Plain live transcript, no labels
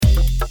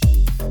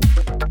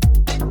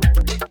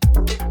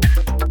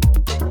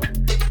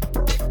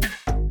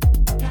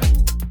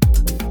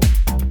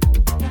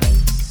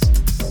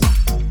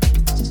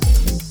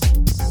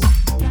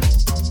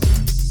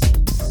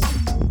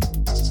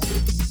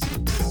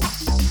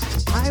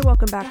Hi,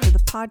 welcome back to the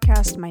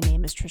podcast. My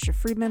name is Trisha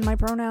Friedman. My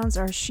pronouns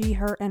are she,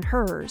 her, and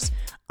hers.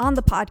 On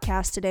the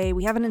podcast today,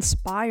 we have an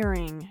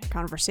inspiring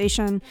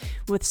conversation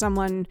with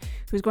someone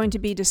who's going to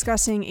be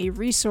discussing a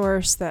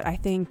resource that I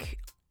think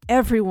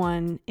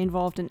everyone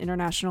involved in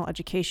international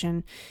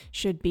education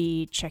should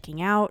be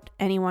checking out.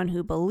 Anyone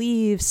who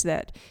believes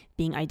that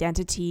being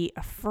identity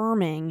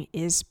affirming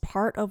is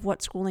part of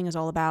what schooling is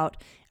all about,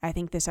 I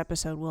think this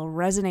episode will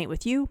resonate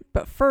with you.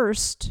 But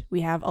first,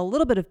 we have a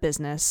little bit of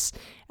business,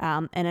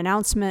 an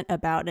announcement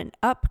about an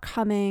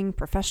upcoming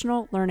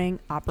professional learning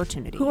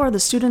opportunity. Who are the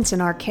students in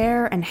our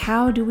care, and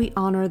how do we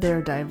honor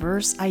their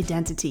diverse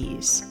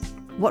identities?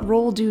 What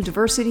role do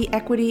diversity,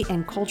 equity,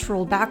 and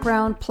cultural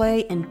background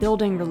play in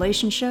building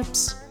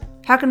relationships?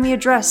 How can we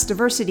address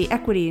diversity,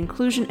 equity,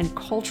 inclusion, and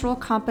cultural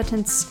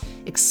competence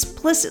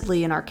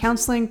explicitly in our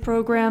counseling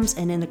programs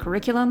and in the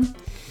curriculum?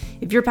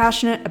 If you're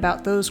passionate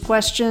about those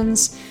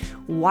questions,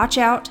 watch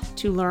out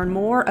to learn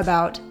more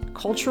about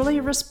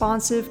culturally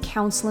responsive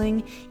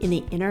counseling in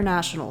the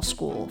International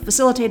School,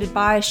 facilitated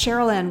by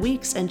Cheryl Ann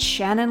Weeks and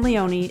Shannon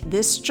Leone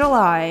this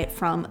July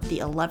from the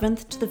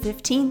 11th to the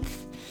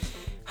 15th.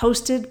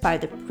 Hosted by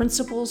the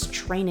Principals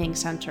Training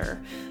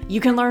Center.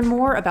 You can learn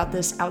more about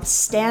this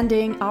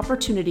outstanding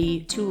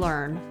opportunity to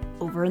learn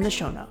over in the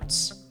show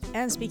notes.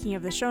 And speaking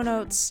of the show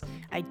notes,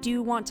 I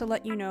do want to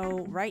let you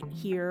know right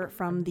here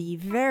from the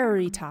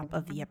very top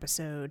of the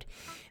episode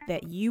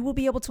that you will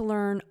be able to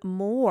learn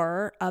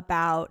more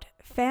about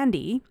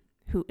Fandy,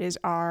 who is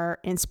our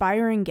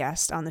inspiring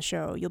guest on the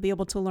show. You'll be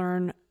able to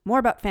learn more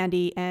about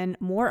Fandy and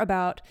more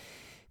about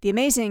the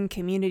amazing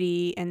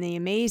community and the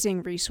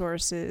amazing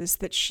resources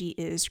that she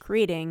is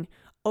creating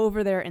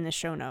over there in the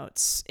show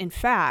notes. In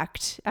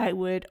fact, I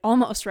would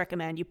almost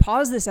recommend you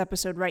pause this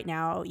episode right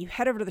now, you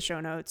head over to the show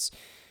notes,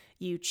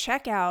 you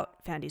check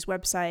out Fandy's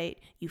website,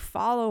 you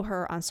follow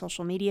her on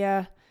social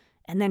media,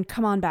 and then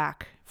come on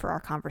back for our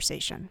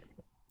conversation.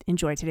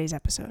 Enjoy today's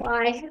episode.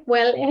 Hi.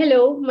 Well,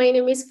 hello. My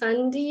name is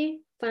Fandy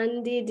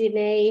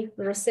Dine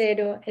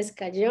Rosero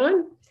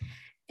Escallon.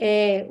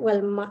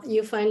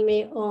 You find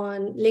me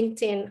on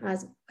LinkedIn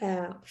as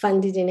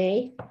Fandy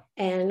Dine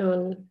and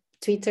on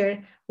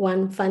Twitter,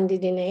 one Fandy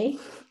Dine.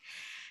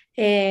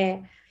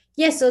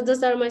 So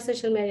those are my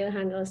social media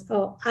handles.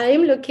 I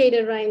am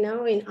located right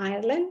now in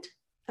Ireland,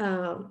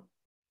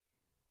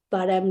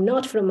 but I'm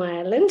not from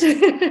Ireland.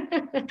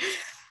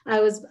 I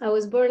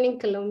was born in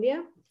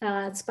Colombia.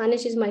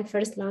 Spanish is my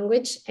first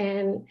language,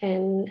 and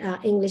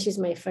English is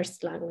my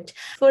first language.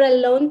 For a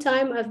long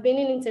time, I've been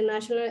in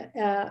international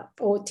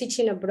or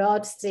teaching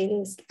abroad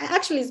since,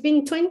 actually, it's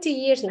been 20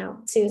 years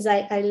now since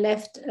I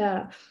left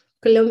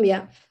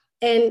Colombia.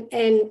 And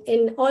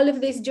in all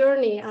of this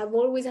journey, I've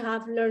always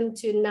have learned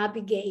to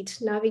navigate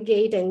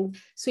and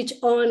switch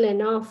on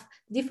and off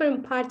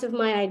different parts of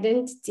my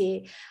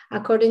identity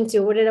according to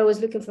whether I was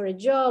looking for a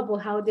job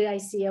or how did I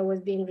see I was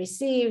being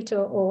received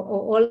or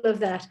all of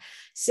that.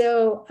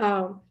 So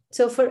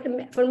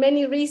for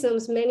many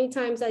reasons, many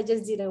times I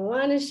just didn't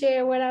want to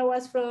share where I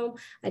was from.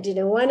 I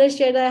didn't want to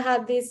share that I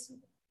had this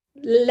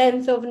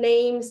length of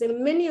names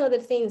and many other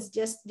things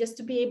just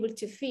to be able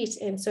to fit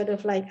and sort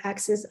of like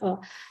access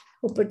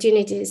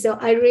opportunities. So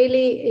I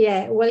really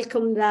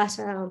welcome that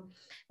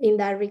in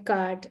that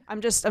regard. I'm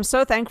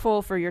so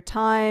thankful for your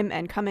time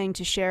and coming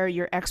to share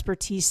your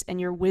expertise and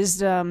your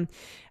wisdom.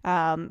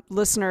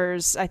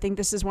 Listeners, I think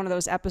this is one of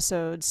those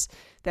episodes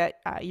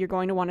that you're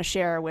going to want to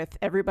share with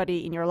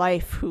everybody in your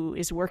life who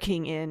is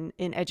working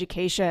in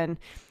education.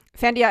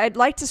 Fandy, I'd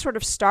like to sort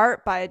of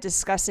start by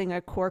discussing a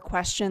core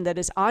question that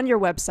is on your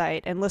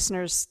website. And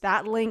listeners,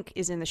 that link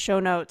is in the show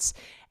notes,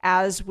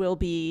 as will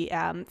be,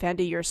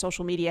 Fandy, your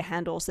social media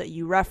handles that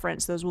you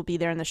reference. Those will be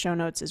there in the show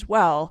notes as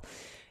well.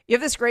 You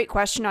have this great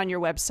question on your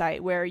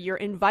website where you're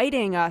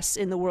inviting us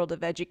in the world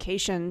of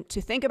education to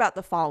think about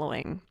the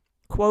following,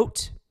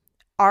 quote,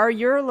 "Are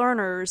your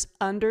learners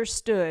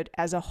understood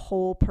as a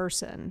whole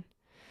person?"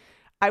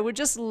 I would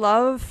just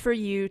love for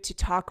you to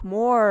talk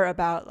more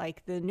about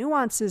like the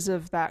nuances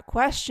of that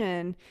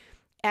question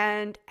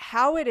and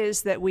how it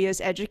is that we as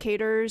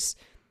educators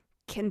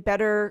can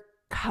better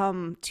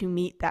come to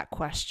meet that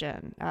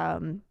question.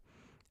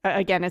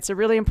 Again, it's a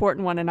really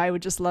important one, and I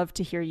would just love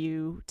to hear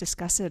you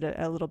discuss it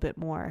a little bit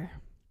more.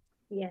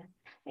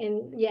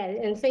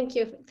 And thank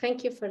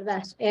you for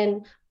that.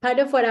 And part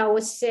of what I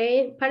was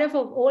saying, part of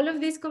all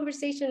of this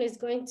conversation is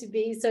going to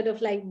be sort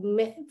of like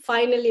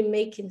finally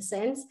making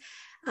sense.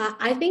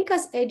 I think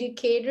as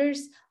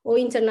educators or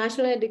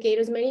international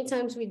educators, many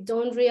times we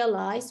don't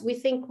realize, we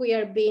think we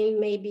are being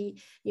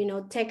maybe,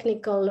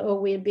 technical or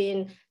we're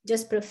being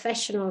just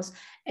professionals.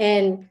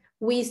 And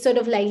we sort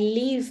of like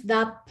leave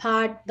that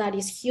part that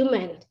is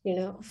human,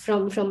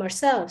 from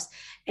ourselves.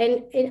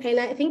 And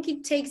I think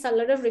it takes a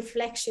lot of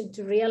reflection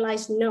to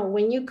realize, no,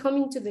 when you come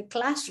into the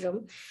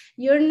classroom,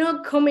 you're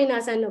not coming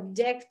as an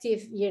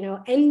objective,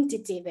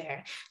 entity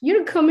there.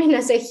 You're coming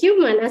as a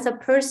human, as a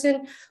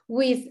person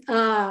with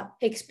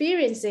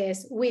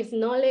experiences, with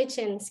knowledge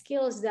and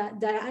skills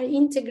that are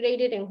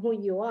integrated in who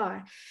you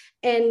are.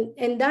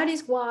 And that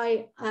is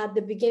why at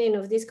the beginning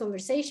of this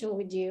conversation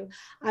with you,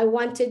 I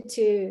wanted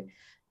to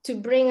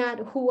bring out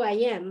who I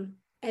am.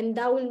 And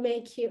that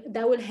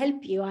will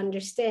help you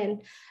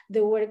understand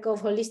the work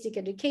of holistic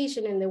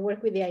education and the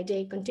work with the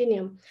IDEA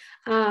Continuum.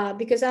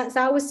 Because as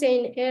I was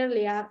saying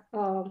earlier,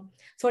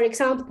 for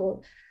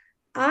example,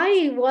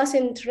 I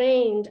wasn't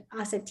trained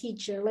as a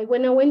teacher. Like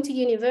when I went to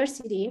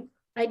university,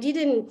 I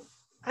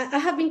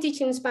have been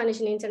teaching Spanish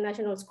in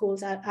international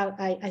schools.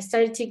 I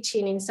started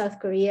teaching in South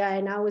Korea,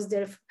 and I was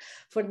there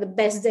for the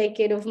best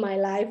decade of my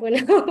life when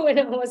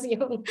I was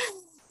young.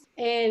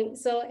 And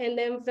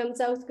then from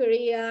South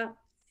Korea,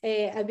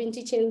 I've been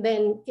teaching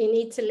then in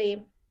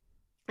Italy.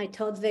 I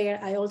taught there.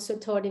 I also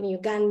taught in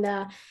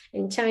Uganda,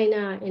 in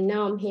China, and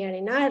now I'm here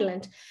in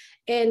Ireland.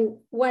 And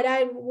what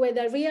I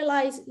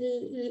realized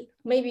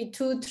maybe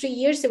 2-3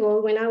 years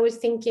ago, when I was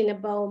thinking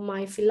about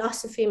my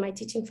philosophy, my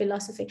teaching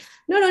philosophy,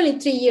 not only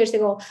 3 years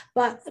ago,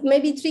 but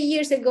maybe 3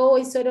 years ago,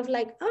 it's sort of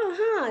like,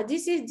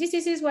 this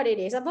is what it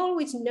is. I've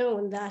always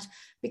known that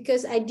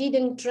because I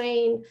didn't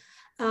train.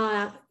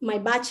 My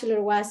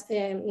bachelor was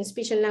in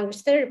speech and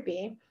language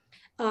therapy.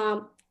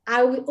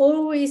 I would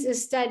always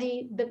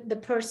study the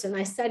person.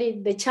 I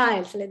studied the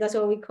child. That's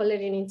what we call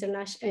it in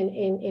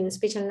in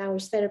speech and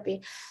language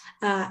therapy.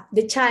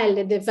 The child,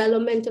 the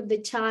development of the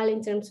child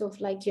in terms of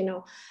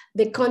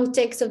the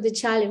context of the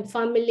child in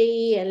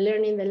family and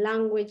learning the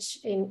language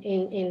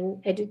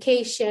in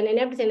education and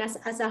everything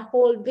as a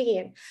whole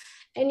being.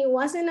 And it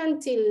wasn't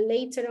until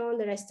later on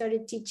that I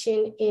started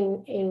teaching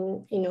in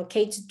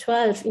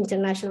K-12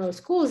 international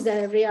schools that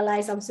I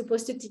realized I'm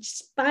supposed to teach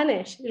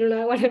Spanish, you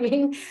know what I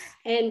mean?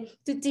 And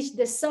to teach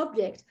the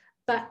subject.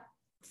 But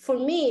for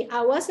me,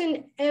 I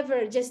wasn't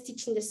ever just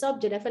teaching the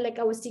subject. I felt like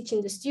I was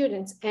teaching the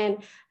students.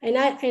 And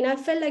I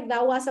felt like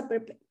that was a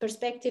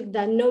perspective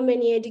that not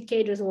many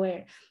educators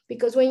were.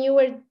 Because when you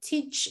were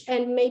teach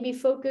and maybe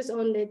focus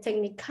on the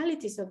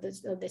technicalities of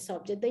the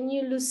subject, then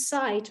you lose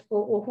sight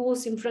of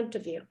who's in front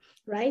of you,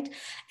 right?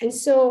 And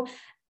so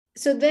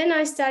then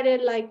I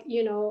started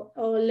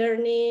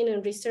learning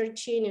and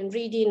researching and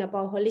reading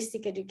about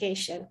holistic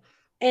education.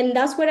 And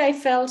that's where I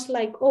felt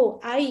like,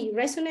 I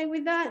resonate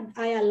with that.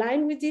 I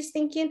align with this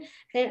thinking.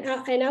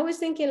 And I was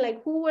thinking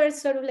who were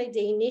sort of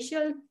the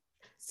initial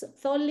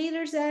thought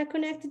leaders that I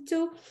connected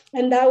to.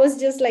 And that was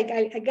just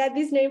I got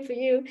this name for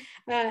you,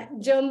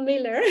 John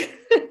Miller.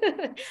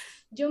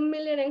 John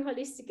Miller and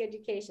holistic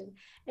education.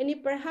 And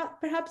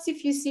perhaps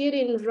if you see it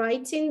in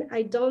writing,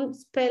 I don't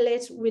spell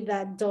it with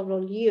that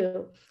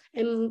W.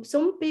 And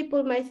some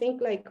people might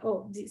think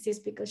this is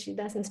because she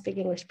doesn't speak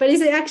English, but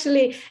it's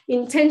actually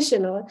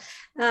intentional.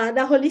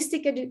 The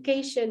holistic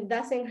education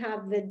doesn't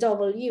have the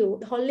W.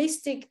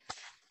 Holistic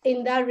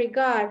in that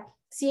regard,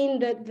 seeing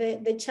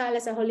the child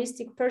as a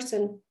holistic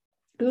person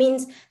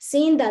means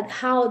seeing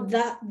how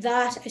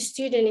that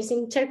student is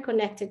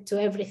interconnected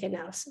to everything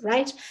else,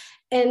 right?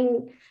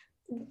 And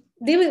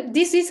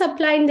this is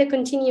applying the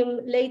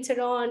continuum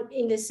later on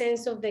in the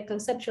sense of the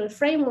conceptual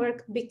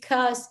framework,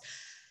 because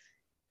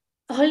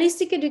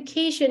holistic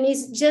education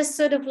is just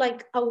sort of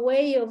a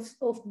way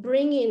of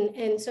bringing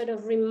and sort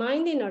of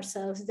reminding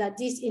ourselves that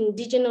this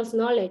indigenous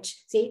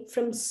knowledge,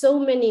 from so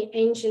many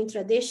ancient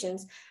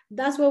traditions,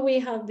 that's what we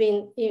have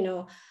been,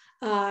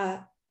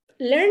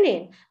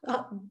 learning,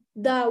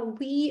 that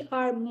we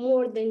are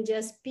more than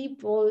just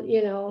people,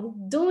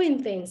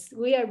 doing things.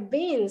 We are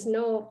beings,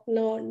 no,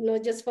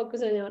 just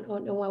focusing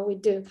on what we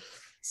do.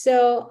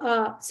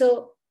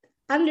 So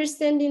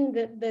understanding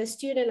the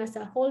student as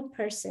a whole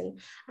person,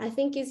 I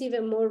think is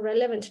even more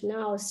relevant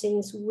now,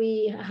 since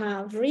we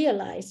have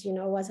realized,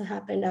 what's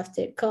happened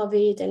after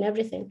COVID and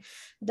everything,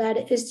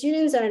 that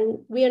students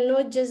we are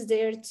not just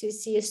there to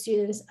see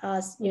students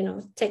as,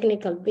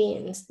 technical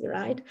beings,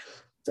 right?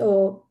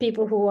 So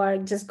people who are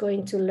just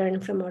going to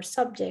learn from our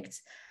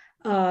subjects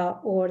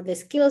or the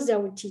skills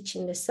that we're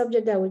teaching, the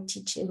subject that we're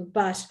teaching,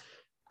 but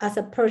as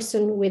a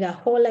person with a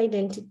whole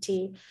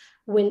identity,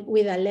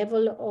 with a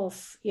level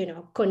of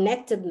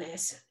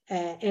connectedness,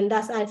 and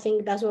I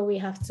think that's what we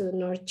have to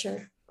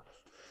nurture.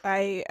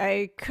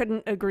 I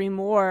couldn't agree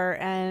more.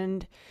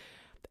 And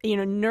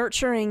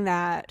nurturing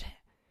that,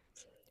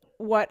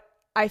 what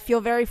I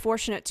feel very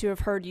fortunate to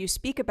have heard you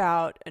speak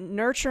about,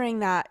 nurturing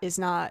that is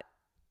not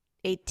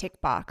a tick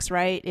box,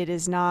 right? It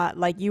is not,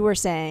 like you were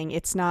saying,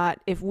 it's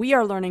not, if we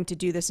are learning to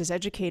do this as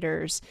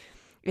educators,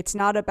 it's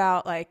not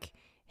about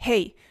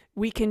hey,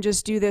 we can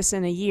just do this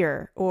in a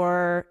year,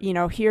 or,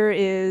 here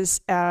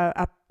is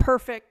a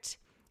perfect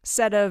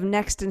set of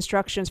next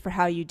instructions for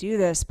how you do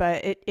this,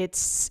 but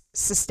it's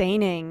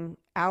sustaining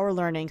our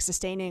learning,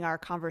 sustaining our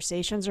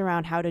conversations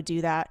around how to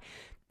do that,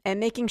 And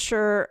making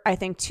sure, I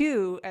think,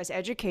 too, as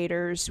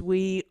educators,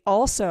 we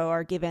also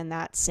are given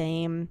that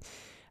same,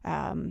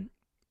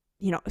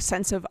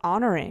 sense of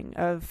honoring,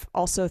 of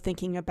also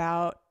thinking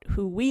about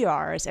who we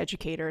are as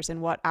educators and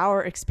what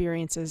our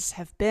experiences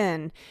have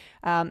been.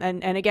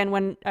 And again,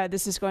 when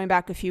this is going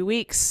back a few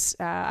weeks,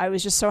 I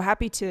was just so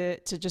happy to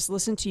just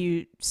listen to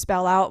you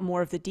spell out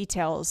more of the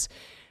details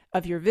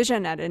of your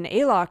vision at an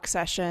ALOC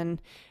session.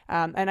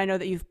 And I know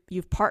that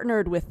you've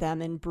partnered with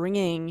them in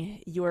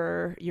bringing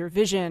your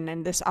vision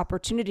and this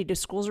opportunity to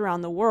schools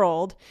around the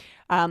world.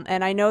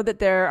 And I know that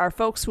there are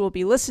folks who will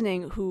be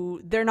listening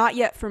who they're not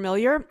yet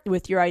familiar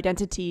with your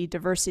identity,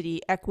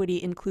 diversity,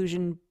 equity,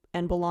 inclusion,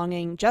 and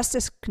belonging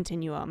justice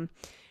continuum.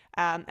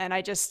 And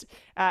I just,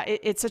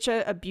 it's such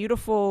a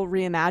beautiful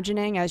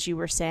reimagining, as you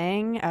were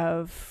saying,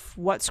 of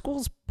what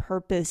school's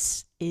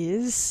purpose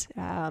is.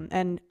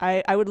 And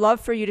I would love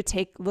for you to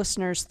take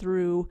listeners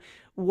through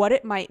what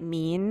it might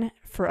mean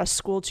for a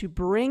school to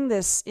bring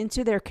this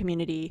into their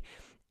community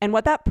and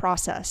what that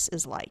process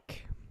is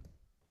like.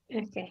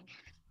 Okay.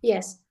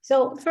 Yes.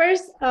 So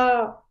first,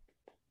 I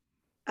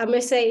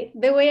must say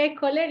the way I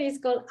call it is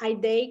called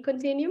IDEA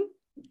Continuum.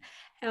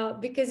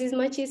 Because it's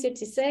much easier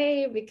to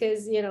say,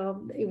 because,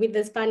 with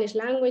the Spanish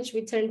language,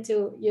 we tend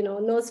to,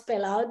 not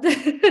spell out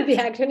the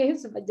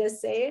acronyms, but just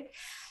say it.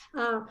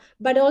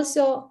 But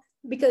also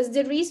because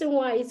the reason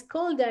why it's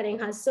called that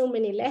and has so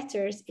many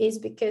letters is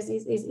because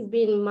it's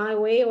been my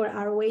way or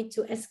our way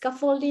to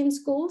scaffold in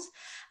schools,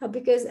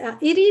 because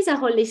it is a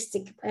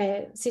holistic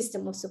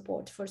system of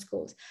support for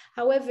schools.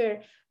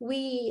 However,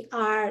 we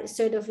are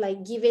sort of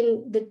like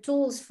given the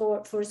tools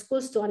for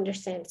schools to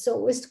understand.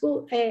 So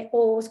school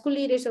or school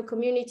leaders or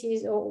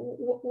communities or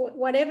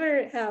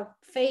whatever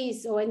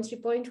phase or entry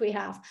point we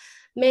have,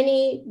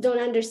 many don't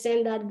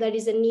understand that there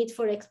is a need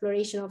for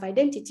exploration of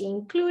identity,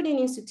 including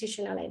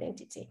institutional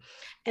identity,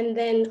 and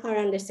then our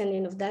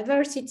understanding of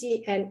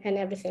diversity and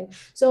everything.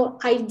 So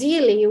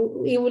ideally,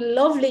 it would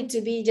lovely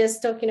to be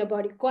just talking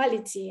about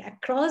equality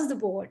across the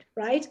board,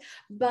 right?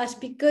 But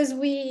because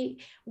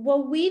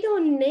what we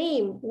don't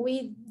name,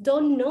 we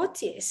don't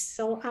notice.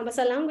 So as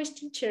a language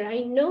teacher, I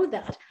know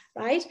that,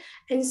 right?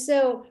 And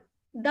so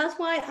that's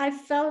why I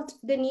felt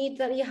the need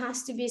that it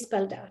has to be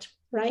spelled out,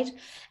 right?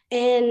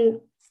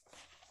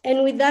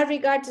 And with that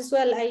regard as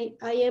well,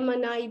 I am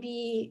an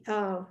IB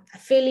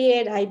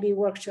affiliate, IB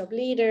workshop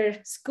leader,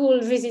 school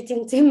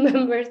visiting team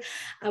members.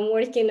 I'm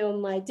working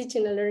on my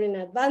teaching and learning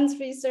advanced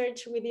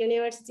research with the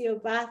University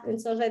of Bath and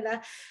stuff like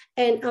that.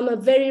 And I'm a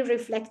very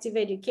reflective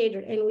educator.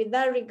 And with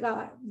that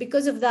regard,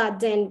 because of that,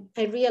 then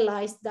I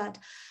realized that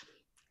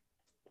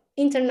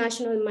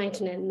international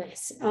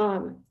mindedness,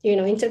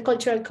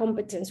 intercultural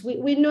competence.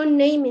 We're not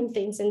naming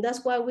things, and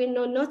that's why we're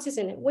not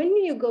noticing it. When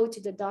you go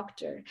to the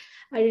doctor,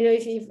 I don't know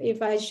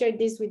if I shared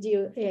this with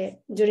you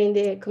during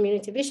the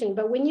community vision,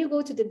 but when you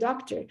go to the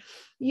doctor,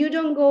 you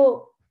don't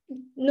go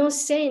not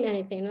saying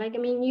anything.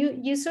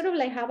 You sort of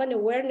like have an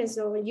awareness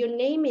of you're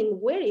naming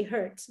where it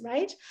hurts,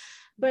 right?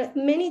 But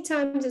many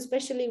times,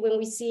 especially when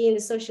we see in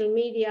the social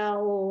media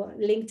or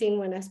LinkedIn,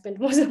 when I spend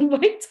most of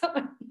my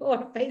time,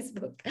 or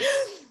Facebook,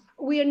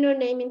 we are not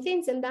naming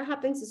things, and that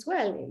happens as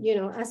well.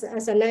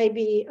 As an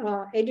IB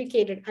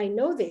educator, I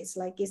know this.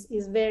 Like,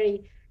 is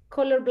very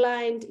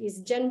colorblind,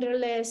 is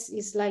genderless,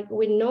 is like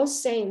we're not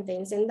saying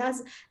things, and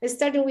that's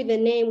starting with the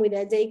name, with the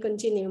IDEA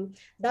Continuum.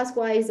 That's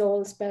why it's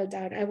all spelled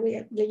out.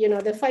 And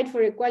the fight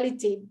for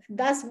equality.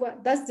 That's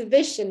the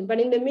vision. But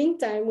in the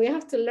meantime, we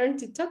have to learn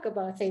to talk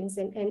about things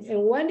and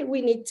what we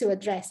need to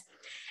address.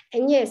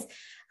 And yes,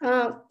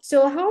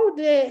 so how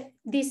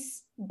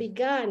this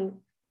began.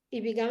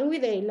 It began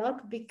with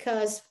ALOC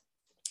because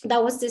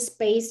that was the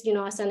space,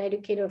 as an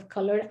educator of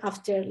color,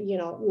 after,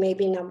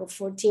 maybe number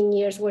 14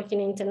 years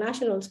working in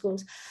international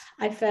schools,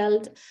 I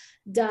felt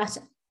that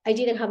I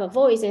didn't have a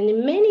voice.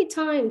 And many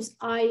times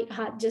I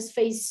had just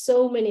faced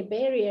so many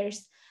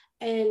barriers,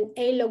 and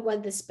ALOC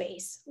was the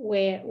space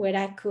where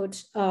I could,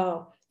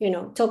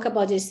 talk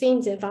about these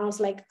things. And I was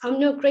like, I'm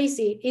not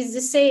crazy. It's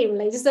the same.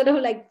 Like, just sort of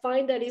like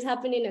find that it's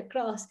happening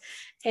across.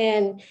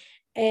 And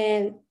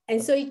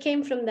so it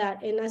came from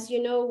that. And as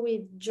you know,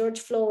 with George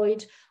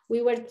Floyd,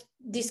 we were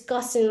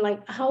discussing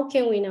like, how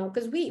can we now?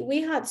 Because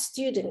we had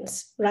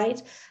students,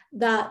 right,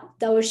 that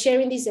were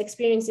sharing these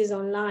experiences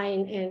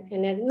online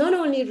and not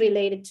only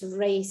related to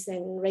race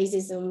and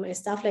racism and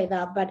stuff like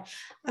that, but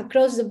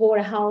across the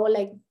board, how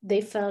like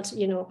they felt,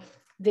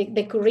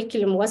 the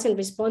curriculum wasn't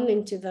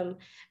responding to them,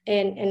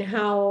 and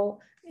how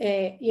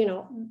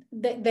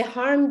the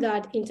harm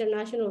that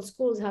international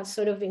schools have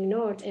sort of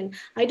ignored. And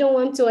I don't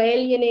want to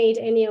alienate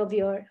any of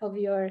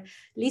your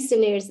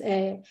listeners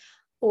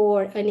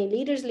or any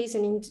leaders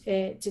listening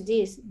to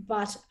this,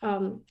 but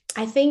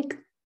I think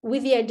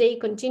with the IDEA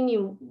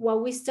Continuum,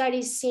 what we start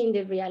is seeing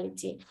the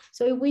reality.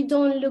 So if we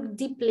don't look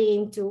deeply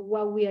into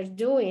what we are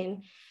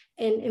doing,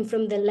 and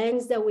from the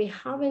lens that we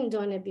haven't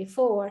done it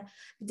before,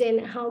 then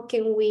how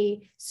can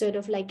we sort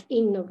of like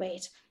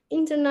innovate?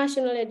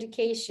 International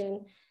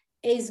education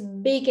is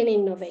big in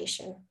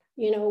innovation.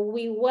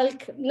 we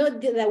welcome,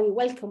 not that we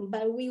welcome,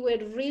 but we were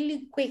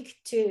really quick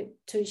to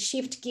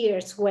shift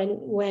gears when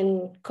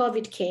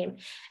COVID came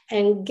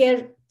and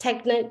get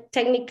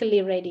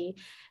technically ready,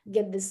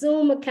 get the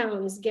Zoom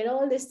accounts, get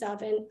all this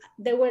stuff. And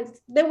there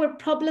were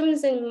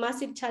problems and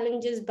massive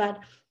challenges, but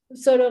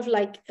sort of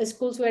like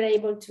schools were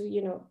able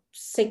to,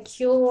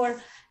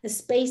 secure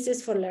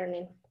spaces for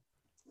learning.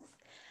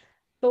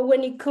 But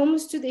when it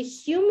comes to the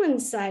human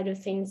side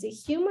of things, the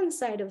human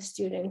side of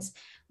students,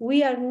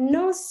 we are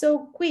not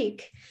so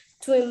quick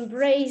to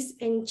embrace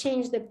and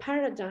change the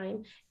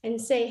paradigm and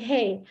say,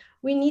 hey,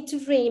 we need to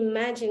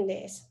reimagine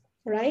this,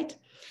 right?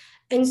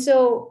 And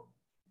so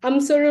I'm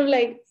sort of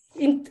like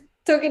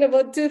talking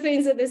about two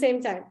things at the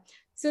same time.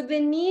 So the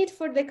need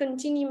for the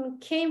continuum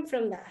came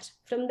from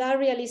that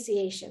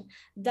realization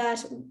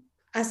that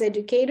as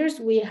educators,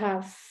 we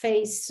have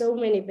faced so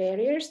many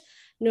barriers,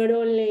 not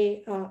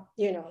only,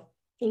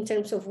 in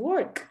terms of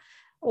work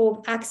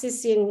or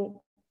accessing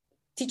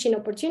teaching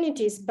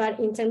opportunities, but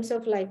in terms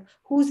of like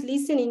who's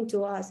listening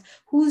to us,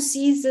 who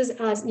sees us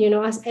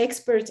as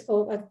experts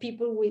or as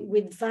people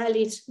with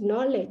valid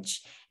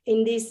knowledge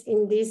in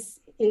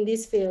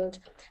this field.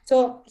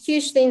 So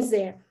huge things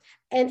there.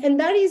 And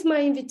that is my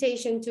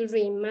invitation to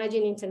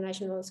reimagine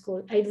international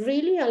school. I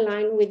really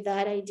align with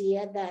that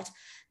idea that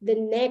the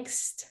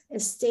next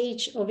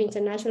stage of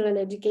international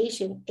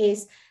education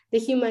is the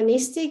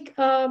humanistic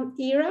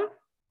era,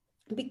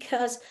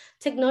 because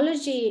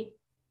technology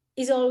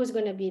is always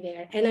going to be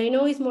there. And I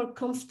know it's more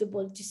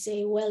comfortable to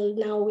say, well,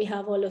 now we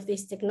have all of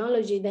this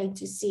technology than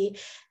to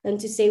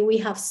say we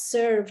have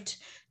served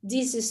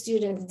these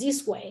students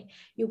this way.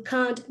 You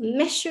can't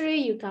measure it,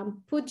 you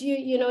can't put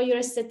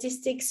your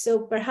statistics, so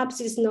perhaps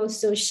it's not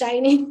so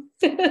shiny.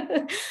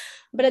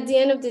 But at the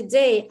end of the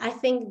day, I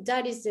think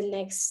that is the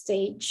next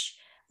stage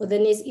or the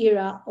next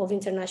era of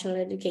international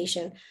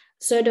education.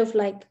 Sort of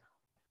like,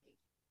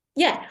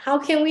 how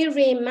can we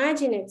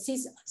reimagine it?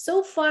 See,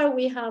 so far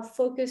we have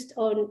focused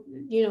on,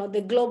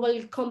 the global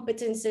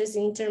competences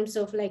in terms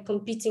of like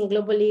competing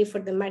globally for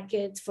the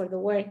market, for the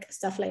work,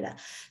 stuff like that.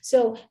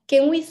 So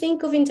can we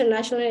think of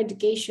international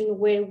education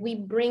where we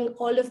bring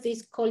all of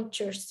these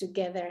cultures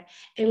together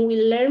and we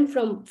learn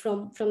from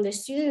the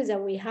students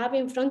that we have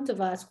in front of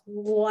us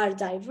who are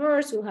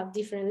diverse, who have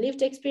different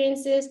lived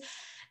experiences,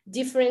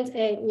 different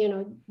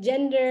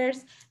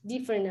genders,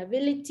 different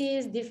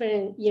abilities,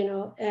 different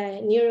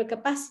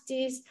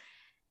neurocapacities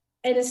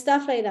and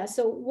stuff like that.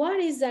 So what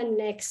is the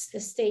next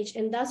stage?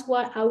 And that's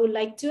what I would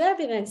like to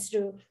evidence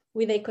through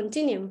with a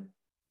continuum.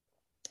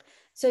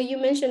 So you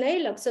mentioned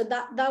ALOC, so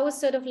that was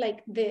sort of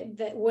like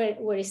the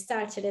where it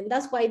started, and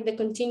that's why the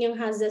continuum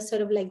has a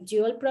sort of like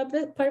dual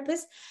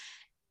purpose.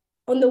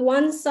 On the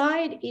one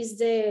side is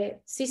the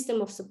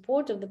system of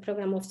support, of the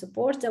program of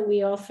support that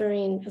we offer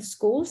in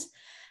schools.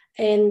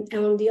 And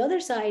on the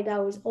other side,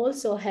 that will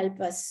also help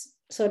us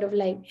sort of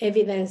like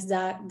evidence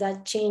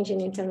that change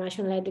in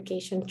international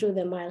education through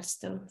the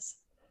milestones.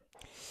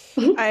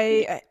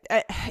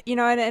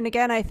 And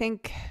again, I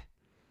think,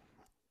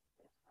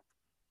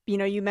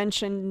 you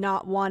mentioned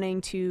not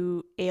wanting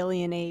to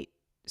alienate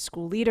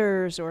school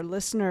leaders or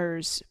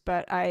listeners,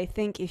 but I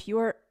think if you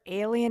are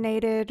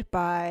alienated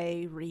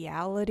by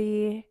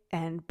reality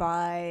and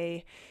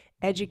by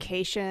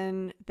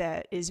education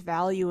that is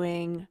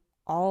valuing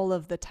all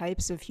of the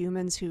types of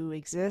humans who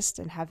exist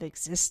and have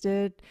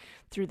existed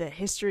through the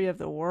history of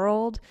the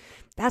world,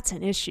 that's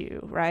an issue,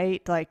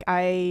 right? Like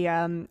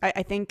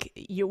I think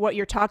what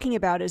you're talking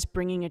about is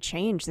bringing a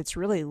change that's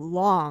really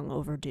long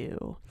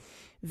overdue,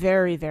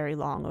 very, very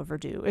long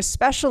overdue,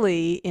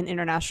 especially in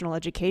international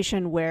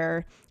education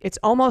where it's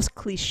almost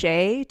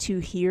cliche to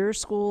hear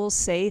schools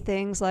say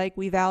things like,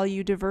 we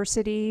value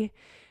diversity.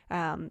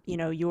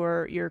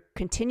 Your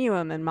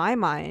continuum in my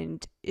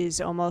mind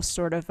is almost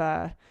sort of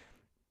a,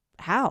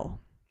 how,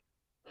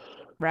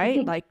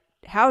 right? Like,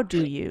 how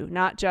do you,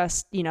 not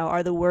just,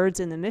 are the words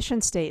in the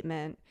mission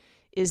statement,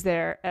 is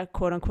there a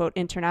quote unquote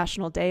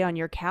international day on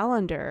your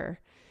calendar?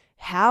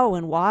 How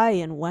and why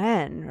and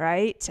when,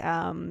 right?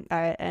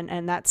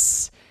 And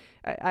that's,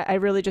 I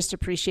really just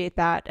appreciate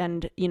that.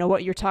 And,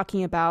 what you're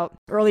talking about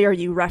earlier,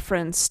 you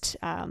referenced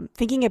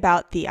thinking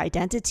about the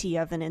identity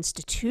of an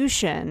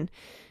institution.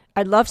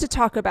 I'd love to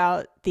talk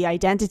about the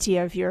identity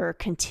of your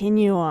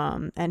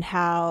continuum and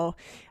how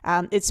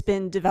it's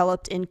been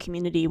developed in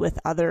community with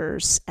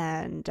others.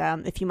 And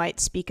if you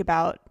might speak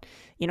about,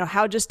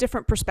 how just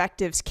different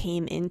perspectives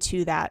came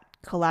into that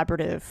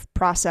collaborative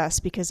process,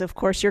 because of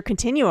course your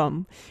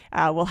continuum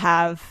will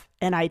have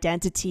an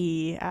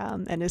identity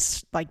and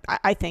is like,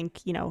 I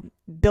think,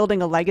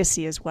 building a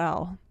legacy as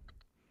well.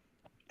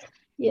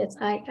 Yes,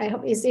 I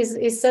hope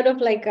it's sort of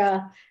like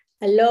a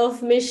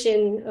love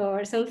mission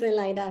or something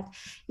like that.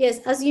 Yes,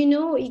 as you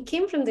know, it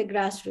came from the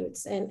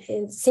grassroots,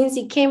 and since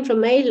it came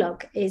from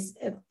ALOC,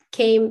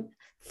 came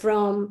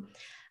from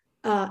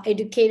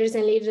educators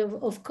and leaders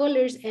of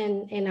colors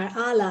and our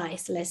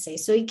allies, let's say.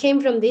 So it came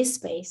from this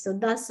space. So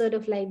that's sort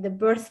of like the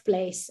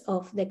birthplace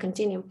of the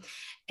continuum.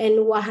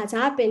 And what has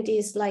happened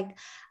is like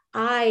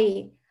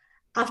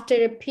after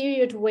a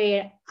period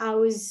where I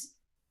was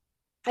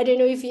I don't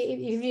know if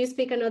you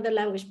speak another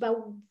language, but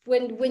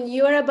when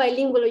you're a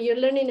bilingual or you're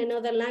learning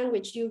another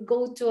language, you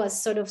go to a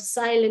sort of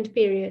silent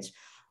period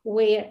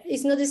where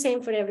it's not the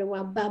same for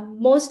everyone, but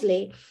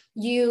mostly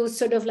you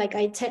sort of like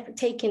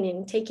taking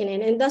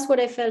in. And that's what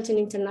I felt in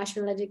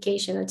international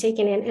education, or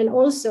taking in. And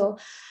also,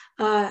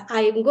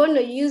 I'm going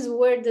to use a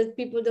word that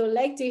people don't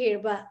like to hear,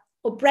 but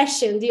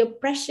oppression, the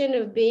oppression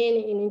of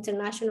being in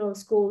international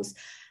schools.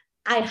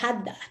 I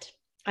had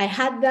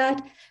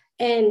that.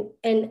 And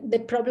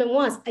the problem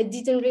was I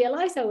didn't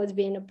realize I was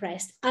being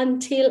oppressed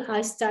until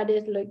I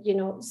started, like,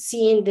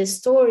 seeing the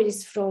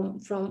stories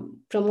from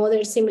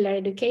other similar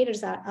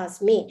educators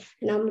as me.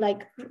 And I'm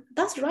like,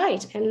 that's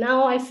right. And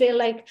now I feel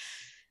like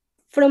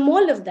from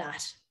all of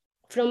that,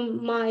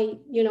 from my,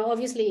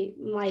 obviously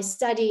my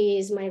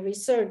studies, my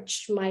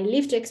research, my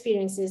lived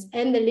experiences,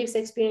 and the lived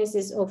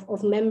experiences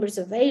of members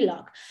of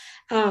ALOC,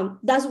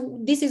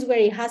 this is where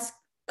it has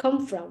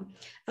come from,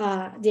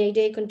 the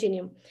idea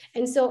continuum.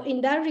 And so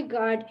in that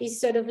regard, it's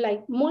sort of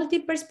like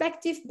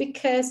multi-perspective,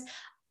 because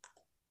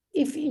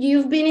if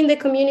you've been in the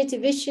community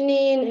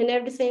visioning and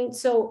everything,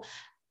 so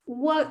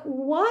what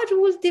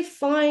will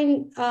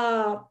define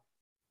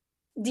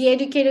the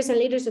educators and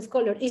leaders of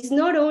color is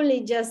not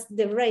only just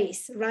the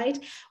race, right?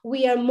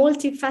 We are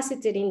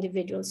multifaceted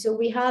individuals. So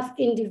we have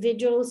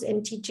individuals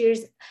and teachers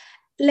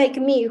like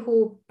me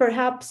who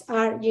perhaps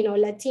are,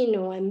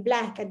 Latino and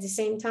Black at the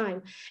same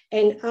time.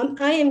 And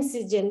I am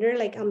cisgender,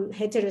 like I'm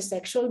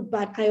heterosexual,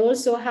 but I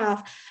also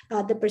have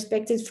the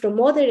perspectives from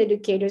other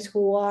educators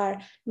who are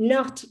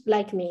not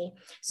like me.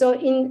 So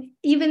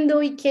even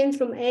though it came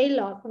from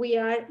ALOC, we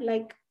are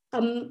like,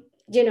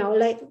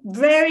 like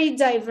very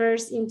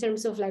diverse in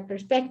terms of like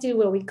perspective,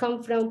 where we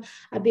come from.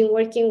 I've been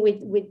working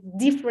with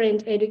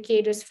different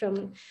educators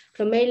from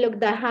ALOC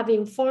that have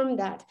informed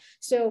that.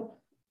 So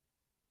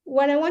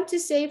what I want to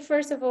say,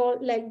 first of all,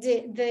 like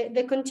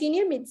the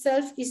continuum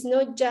itself is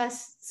not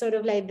just sort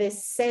of like the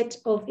set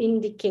of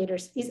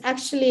indicators. It's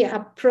actually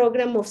a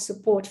program of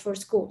support for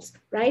schools,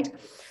 right?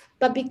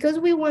 But because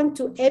we want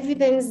to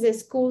evidence the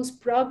school's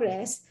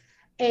progress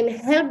and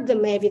help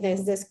them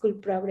evidence the school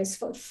progress,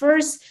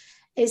 first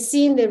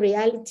seeing the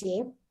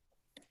reality,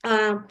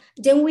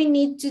 then we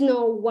need to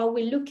know what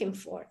we're looking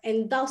for.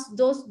 And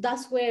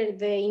that's where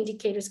the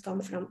indicators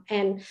come from.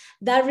 And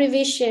that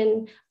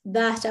revision,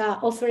 that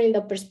offering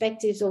the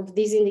perspectives of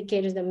these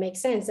indicators that make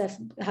sense, that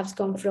have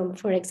come from,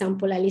 for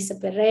example, Alisa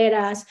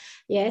Perreras,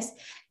 yes,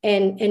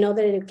 and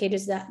other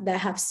educators that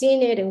have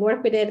seen it and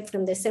work with it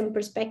from the same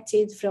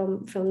perspective,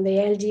 from the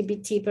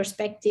LGBT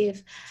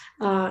perspective,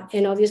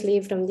 and obviously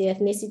from the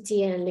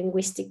ethnicity and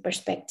linguistic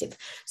perspective.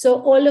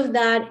 So all of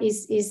that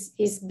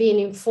is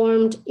being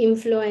informed,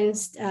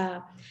 influenced,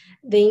 the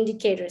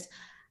indicators.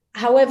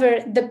 However,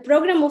 the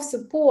program of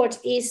support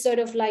is sort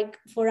of like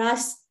for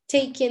us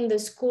taking the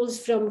schools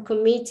from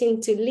committing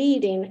to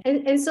leading.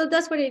 And so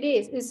that's what it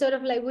is. It's sort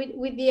of like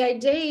with the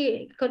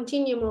idea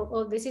continuum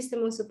of the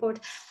system of support.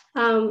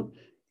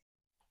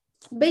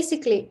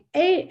 Basically,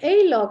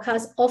 ALOC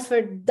has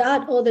offered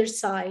that other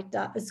side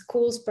that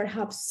schools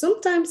perhaps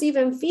sometimes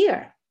even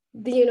fear.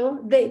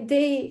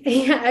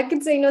 I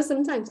could say no,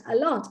 sometimes a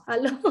lot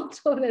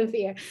of them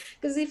fear,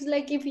 because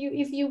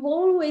if you've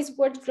always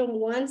worked from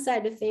one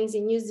side of things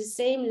and use the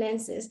same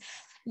lenses,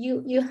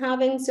 you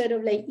haven't sort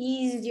of like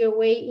eased your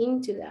way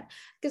into that.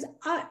 Because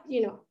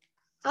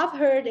I've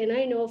heard, and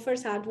I know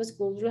firsthand, what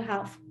schools will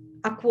have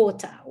a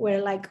quota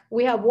where like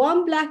we have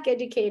one Black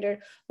educator,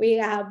 we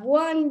have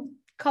one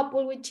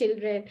couple with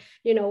children,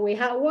 we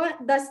have one,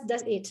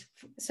 that's it.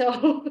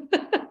 So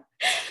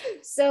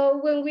so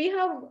when we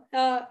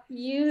have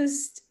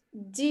used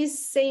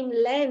this same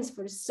lens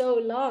for so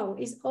long,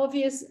 it's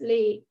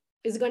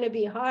going to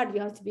be hard.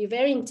 You have to be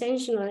very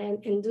intentional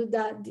and do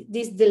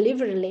this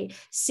deliberately,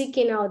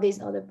 seeking out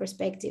these other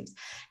perspectives.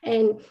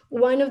 And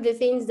one of the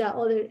things that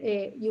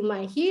you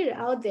might hear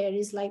out there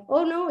is like,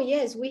 oh no,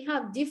 yes, we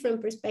have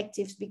different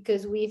perspectives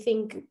because we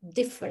think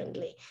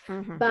differently.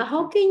 Mm-hmm. But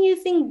how can you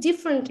think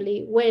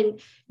differently when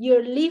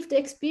your lived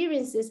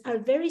experiences are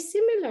very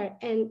similar,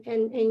 and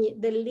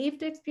the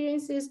lived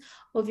experiences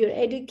of your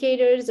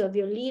educators, of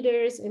your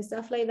leaders and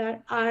stuff like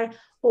that are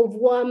of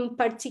one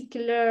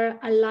particular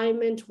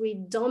alignment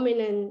with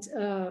dominant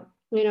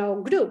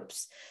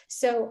groups?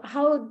 So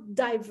how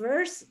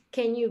diverse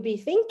can you be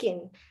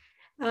thinking?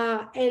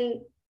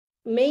 And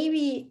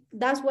maybe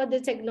that's what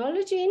the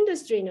technology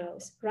industry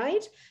knows,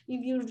 right?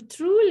 If you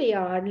truly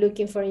are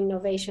looking for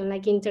innovation,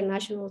 like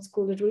international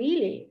schools,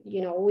 really,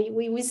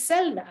 we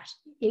sell that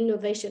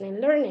innovation and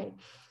learning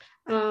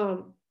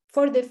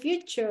for the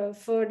future,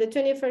 for the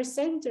 21st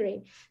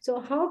century. So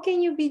how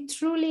can you be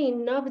truly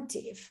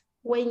innovative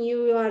when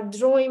you are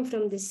drawing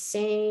from the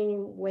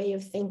same way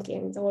of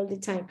thinking all the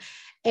time,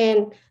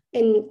 and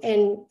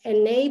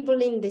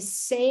enabling the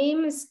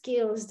same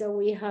skills that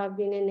we have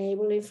been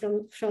enabling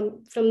from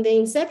the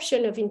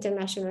inception of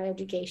international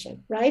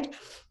education, right?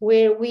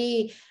 Where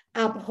we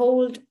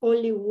uphold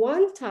only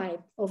one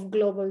type of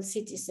global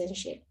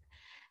citizenship.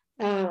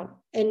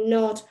 and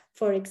not,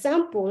 for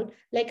example,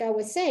 like I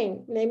was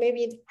saying,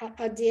 maybe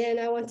at the end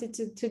I wanted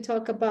to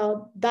talk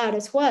about that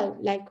as well.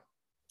 Like,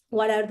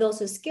 what are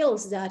those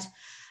skills that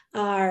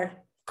are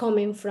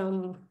coming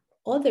from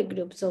other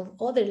groups of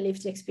other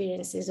lived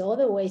experiences,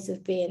 other ways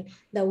of being,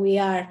 that we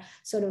are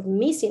sort of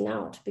missing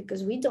out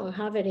because we don't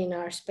have it in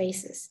our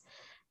spaces.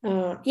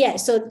 So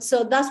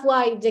that's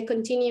why the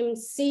continuum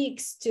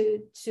seeks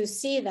to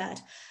see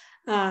that,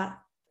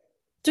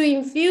 to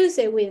infuse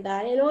it with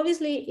that. And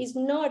obviously it's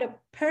not a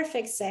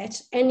perfect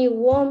set, and it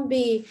won't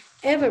be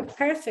ever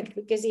perfect,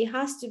 because it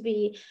has to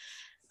be,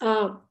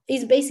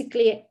 it's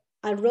basically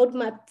a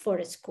roadmap for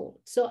a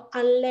school. So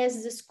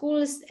unless the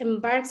school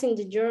embarks in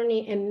the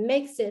journey and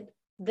makes it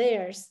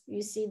theirs,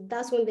 you see,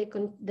 that's when the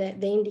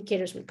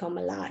indicators will come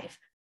alive.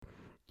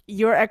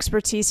 Your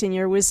expertise and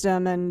your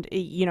wisdom, and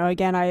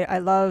again, I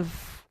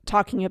love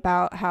talking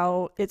about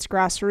how it's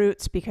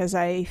grassroots, because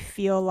I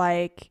feel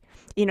like,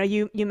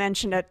 you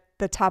mentioned at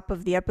the top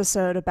of the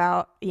episode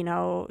about,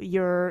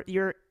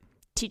 your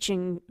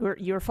teaching, or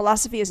your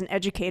philosophy as an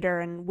educator,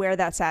 and where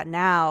that's at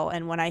now.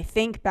 And when I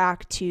think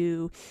back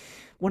to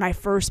when I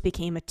first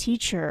became a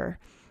teacher,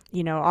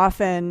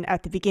 often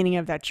at the beginning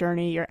of that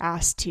journey, you're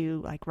asked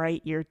to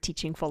write your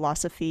teaching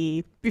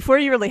philosophy before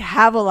you really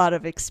have a lot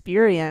of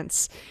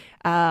experience.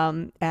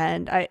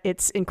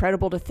 It's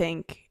incredible to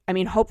think,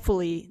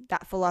 hopefully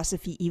that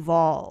philosophy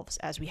evolves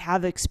as we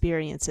have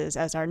experiences,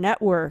 as our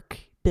network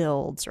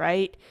builds,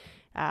 right?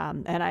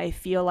 And I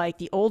feel like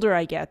the older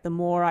I get, the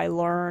more I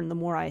learn, the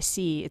more I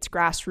see it's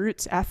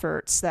grassroots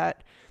efforts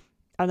that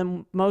are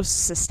the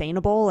most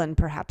sustainable and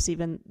perhaps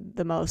even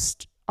the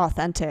most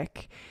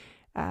authentic.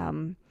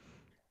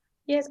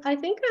 Yes, I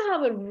think I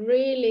have a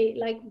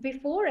really,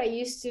 before I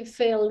used to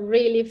feel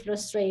really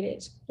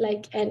frustrated,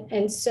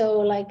 and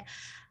so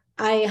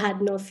I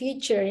had no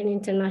future in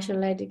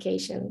international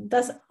education.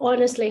 That's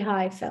honestly how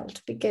I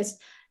felt, because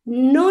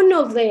none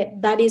of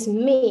that is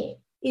me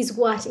is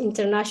what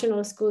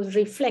international schools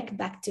reflect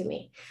back to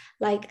me.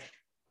 My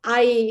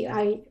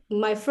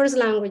first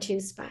language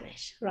is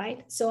Spanish,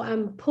 right? So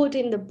I'm put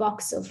in the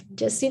box of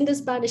just in the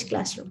Spanish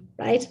classroom,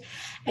 right?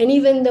 And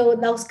even though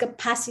those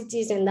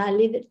capacities and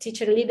that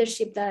teacher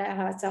leadership that I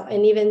have,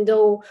 and even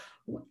though,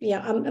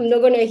 I'm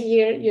not going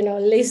to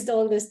list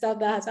all the stuff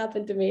that has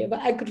happened to me, but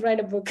I could write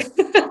a book.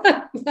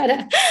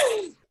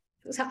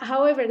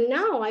 However,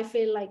 now I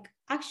feel like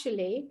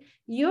actually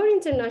your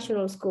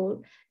international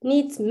school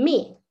needs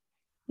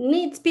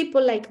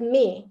people like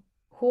me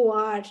who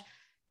are,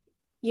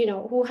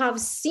 who have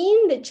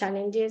seen the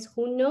challenges,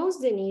 who knows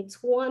the needs,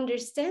 who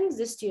understands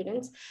the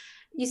students.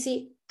 You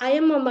see, I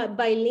am a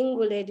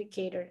bilingual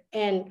educator,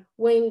 and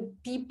when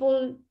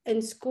people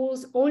and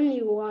schools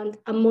only want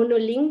a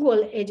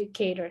monolingual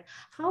educator,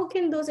 how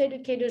can those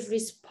educators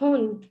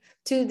respond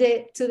to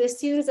the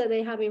students that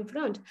they have in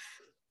front?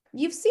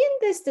 You've seen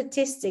the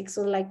statistics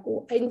on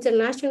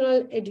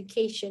international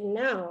education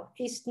now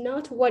is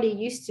not what it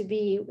used to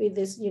be with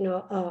this,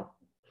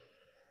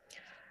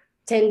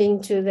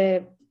 tending to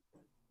the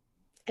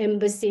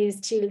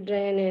embassies,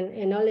 children,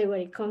 and all where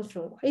it comes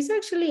from. It's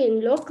actually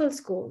in local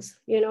schools,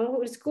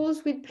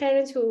 schools with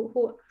parents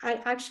who I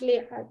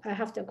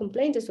have to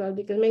complain as well,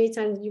 because many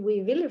times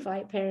we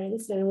vilify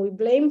parents and we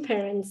blame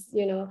parents,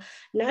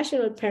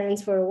 national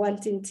parents, for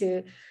wanting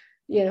to,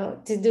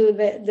 to do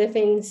the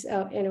things,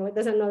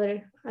 that's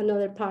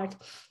another part.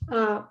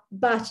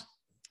 But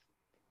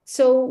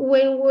so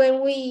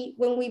when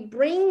we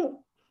bring,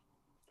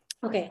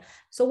 okay,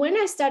 so when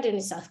I started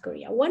in South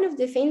Korea, one of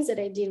the things that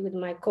I did with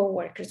my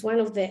coworkers, one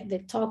of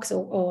the talks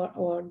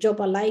or job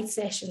alike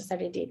sessions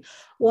that I did,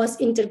 was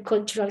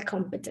intercultural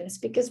competence.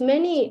 Because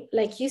many,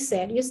 like you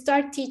said, you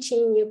start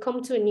teaching, you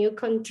come to a new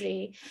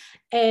country,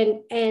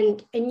 and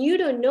you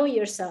don't know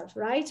yourself,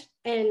 right?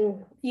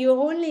 And you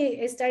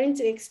only starting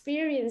to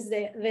experience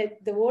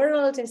the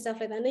world and stuff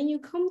like that. And then you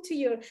come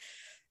to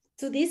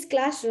this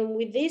classroom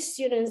with these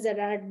students that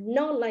are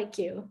not like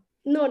you,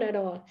 not at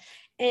all.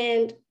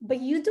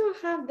 But you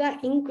don't have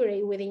that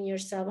inquiry within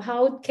yourself.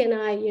 How can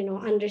I,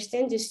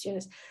 understand the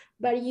students?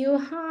 But you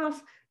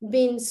have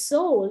been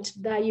sold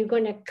that you're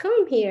going to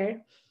come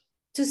here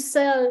to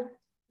sell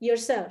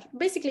yourself.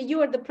 Basically,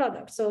 you are the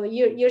product. So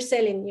you're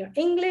selling your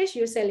English,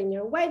 you're selling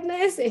your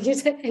whiteness, and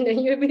then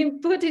you're being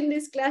put in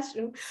this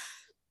classroom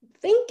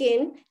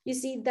thinking, you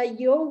see, that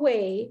your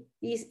way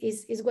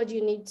is what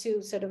you need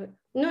to sort of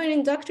not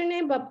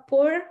indoctrinate, but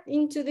pour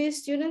into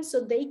these students so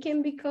they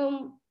can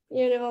become,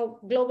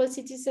 global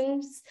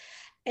citizens.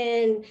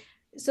 And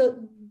so,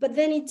 but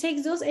then it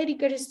takes those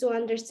educators to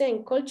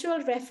understand cultural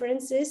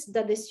references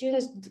that the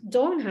students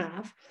don't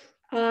have,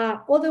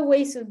 other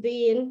ways of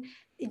being,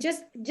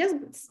 just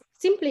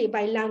simply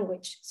by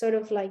language, sort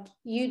of like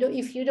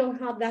if you don't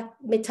have that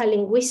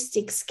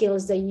metalinguistic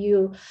skills that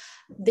you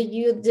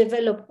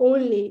develop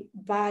only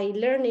by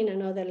learning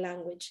another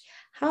language,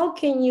 how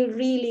can you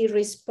really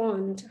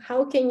respond?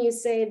 How can you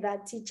say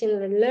that teaching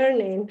and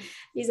learning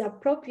is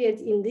appropriate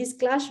in this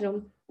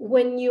classroom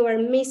when you are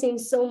missing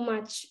so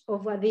much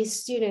of what these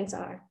students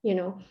are,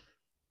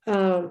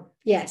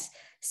 Yes.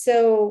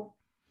 So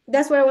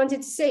that's what I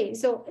wanted to say.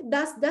 So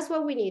that's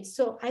what we need.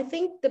 So I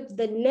think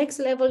the next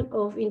level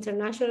of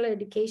international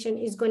education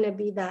is going to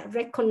be that,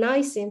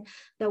 recognizing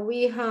that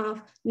we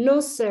have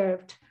not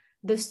served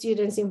the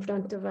students in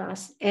front of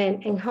us,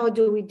 and how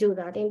do we do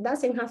that? And it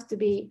doesn't have to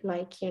be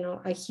like,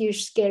 a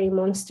huge scary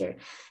monster.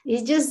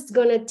 It's just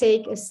going to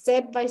take a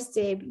step by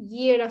step,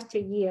 year after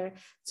year,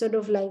 sort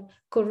of like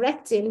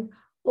correcting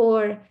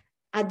or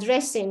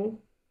addressing,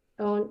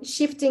 on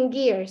shifting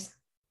gears,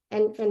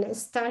 and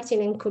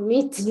starting and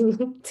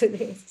committing to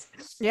this.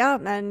 Yeah,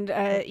 and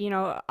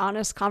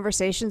honest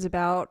conversations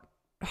about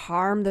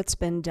harm that's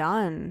been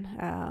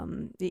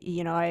done.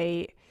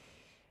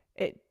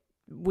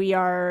 We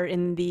are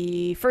in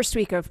the first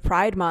week of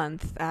Pride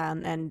Month,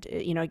 and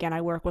again,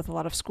 I work with a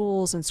lot of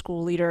schools and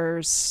school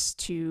leaders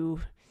to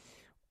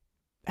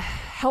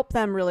help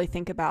them really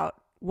think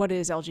about what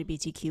is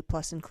LGBTQ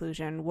plus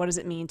inclusion. What does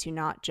it mean to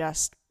not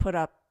just put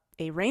up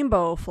a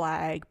rainbow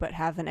flag, but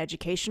have an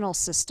educational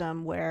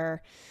system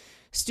where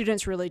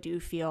students really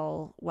do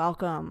feel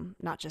welcome,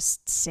 not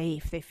just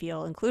safe. They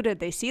feel included.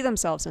 They see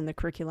themselves in the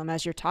curriculum,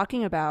 as you're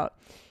talking about.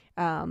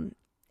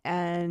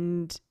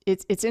 And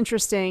it's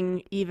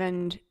interesting,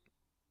 even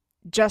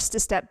just to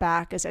step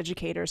back as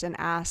educators and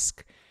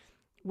ask,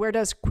 where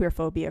does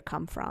queerphobia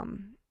come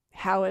from?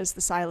 How has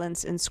the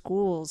silence in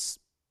schools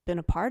been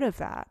a part of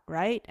that,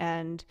 right?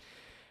 And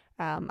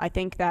I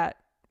think that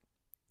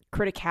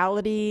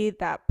criticality,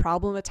 that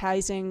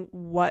problematizing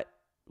what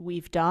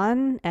we've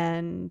done,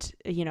 and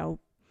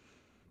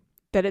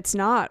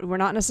that we're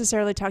not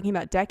necessarily talking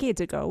about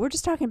decades ago. We're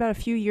just talking about a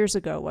few years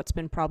ago, what's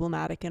been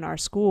problematic in our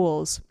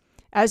schools.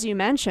 As you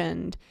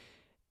mentioned,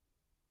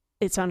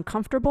 it's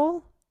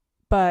uncomfortable,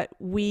 but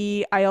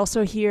I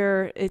also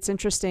hear, it's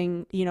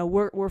interesting,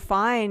 we're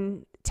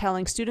fine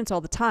telling students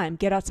all the time,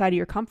 get outside of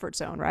your comfort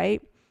zone,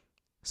 right?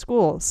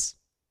 Schools,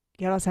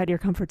 get outside of your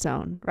comfort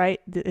zone, right?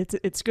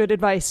 It's good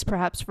advice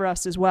perhaps for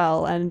us as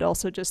well. And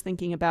also just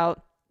thinking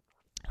about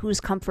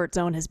whose comfort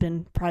zone has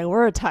been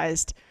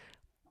prioritized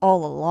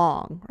all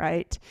along,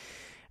 right?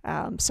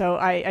 So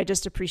I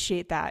just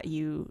appreciate that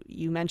you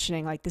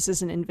mentioning, like, this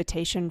is an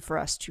invitation for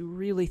us to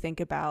really think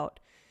about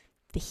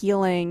the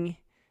healing,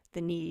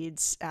 the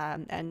needs,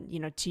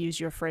 and to use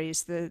your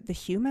phrase, the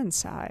human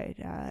side.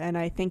 And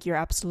I think you're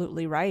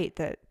absolutely right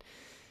that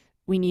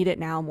we need it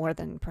now more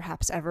than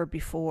perhaps ever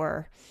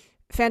before.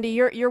 Fandy,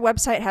 your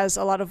website has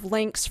a lot of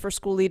links for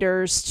school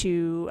leaders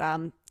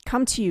to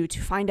come to you,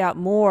 to find out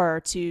more,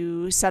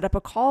 to set up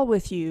a call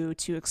with you,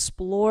 to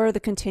explore the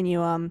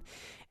continuum.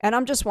 And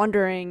I'm just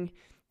wondering,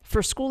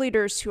 for school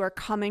leaders who are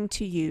coming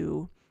to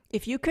you,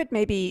 if you could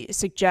maybe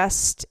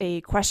suggest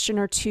a question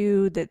or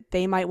two that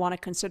they might want to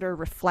consider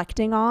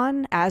reflecting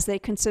on as they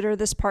consider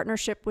this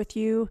partnership with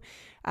you,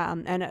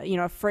 and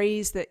a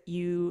phrase that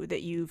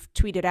you've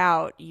tweeted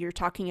out. You're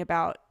talking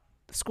about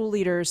school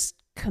leaders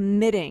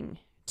committing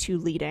to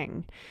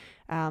leading.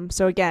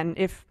 So again,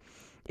 if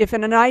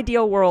in an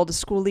ideal world a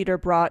school leader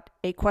brought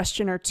a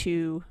question or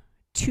two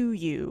to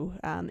you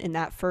in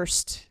that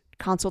first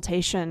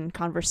conversation,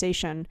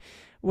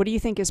 what do you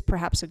think is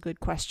perhaps a good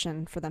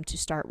question for them to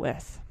start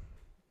with?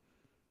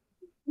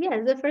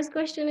 Yeah, the first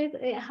question is,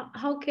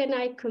 how can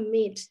I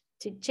commit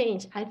to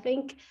change? I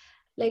think,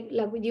 like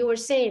what you were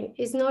saying,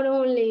 it's not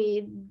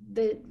only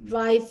the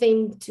right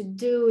thing to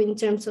do in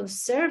terms of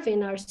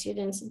serving our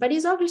students, but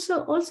it's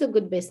also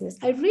good business.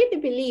 I really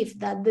believe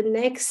that the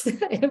next,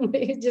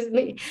 just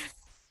me,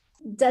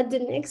 that the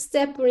next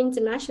step for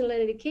international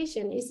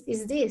education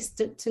is this,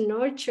 to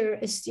nurture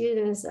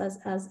students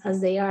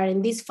as they are,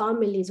 and these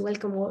families,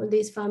 welcome all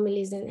these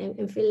families,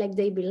 and feel like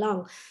they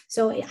belong.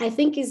 So I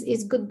think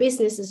it's good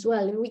business as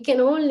well. We can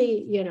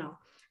only,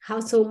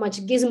 have so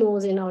much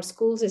gizmos in our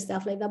schools and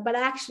stuff like that, but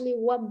actually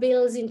what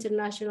builds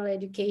international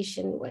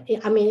education,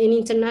 in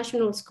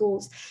international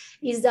schools,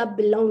 is that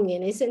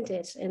belonging, isn't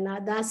it? And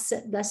that's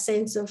that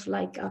sense of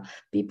like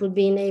people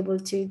being able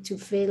to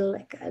feel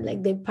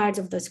like they're part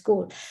of the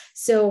school.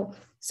 So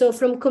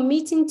from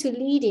committing to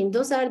leading,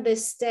 those are the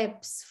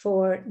steps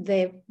for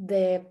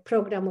the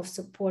program of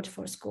support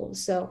for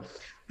schools. So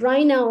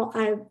right now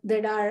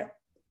there are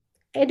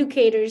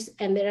educators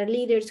and there are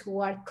leaders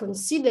who are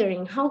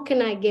considering, how can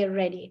I get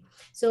ready?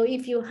 So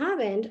if you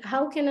haven't,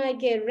 how can I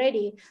get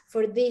ready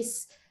for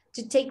this,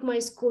 to take my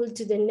school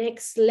to the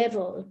next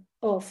level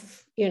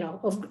of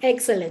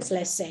excellence,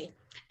 let's say.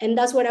 And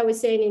that's what I was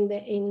saying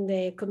in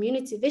the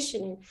community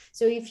visioning.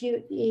 So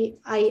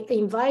I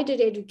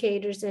invited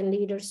educators and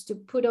leaders to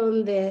put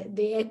on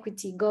the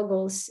equity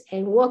goggles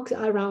and walk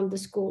around the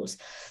schools.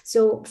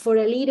 So for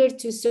a leader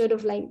to sort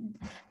of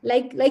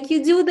like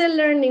you do the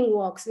learning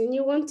walks, and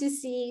you want to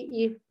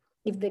see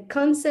if the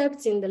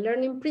concepts and the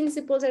learning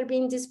principles are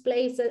being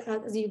displayed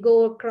as you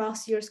go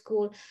across your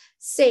school,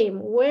 same,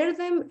 wear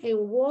them and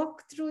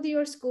walk through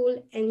your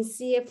school and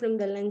see it from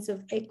the lens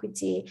of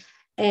equity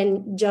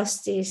and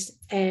justice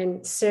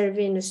and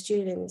serving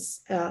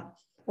students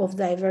of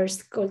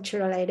diverse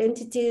cultural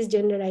identities,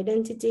 gender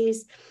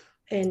identities,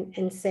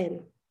 and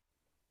SEN.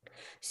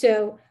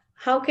 So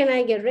how can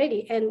I get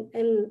ready? And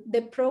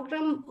the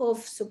program of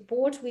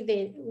support with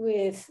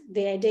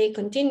the IDEA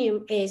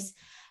Continuum is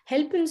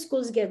helping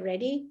schools get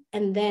ready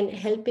and then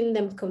helping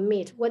them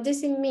commit. What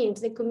does it mean?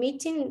 The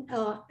committing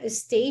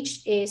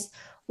stage is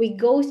we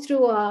go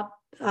through a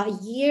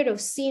year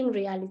of seeing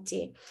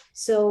reality.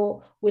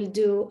 So we'll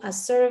do a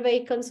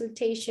survey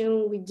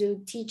consultation, we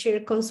do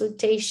teacher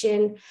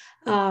consultation,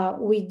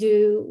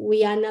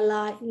 we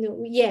analyze,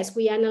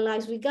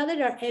 we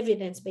gather our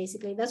evidence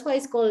basically. That's why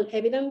it's called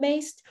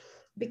evidence-based,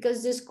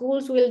 because the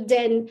schools will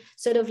then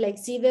sort of like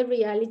see the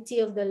reality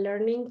of the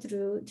learning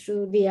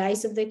through the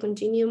eyes of the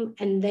continuum,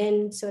 and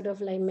then sort of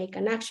like make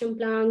an action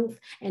plan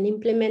and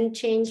implement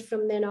change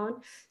from then on.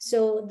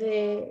 So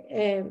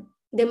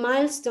the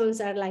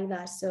milestones are like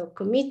that. So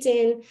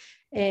committing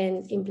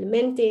and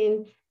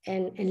implementing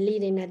and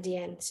leading at the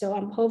end. So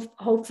I'm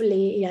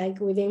hopefully like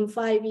within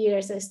 5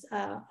 years,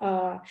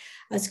 a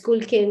school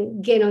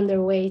can get on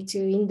their way to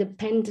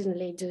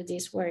independently do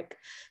this work.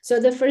 So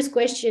the first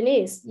question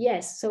is,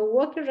 yes, so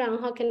walk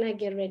around, how can I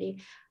get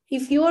ready?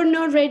 If you're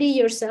not ready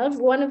yourself,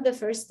 one of the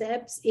first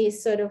steps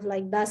is sort of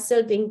like that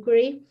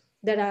self-inquiry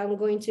that I'm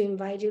going to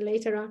invite you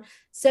later on.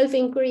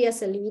 Self-inquiry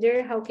as a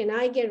leader, how can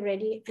I get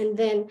ready? And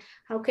then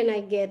how can I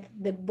get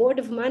the board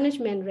of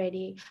management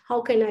ready? How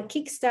can I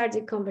kickstart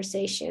the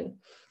conversation?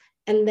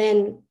 And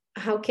then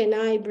how can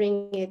I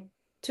bring it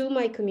to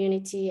my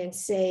community and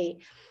say,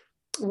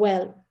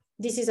 well,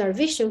 this is our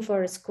vision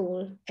for a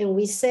school. And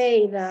we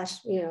say that,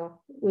 you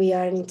know, we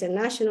are an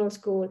international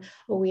school,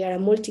 or we are a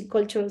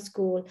multicultural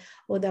school,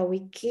 or that we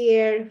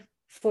care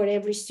for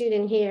every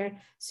student here.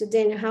 So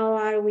then how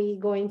are we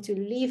going to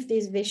live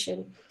this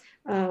vision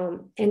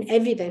and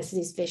evidence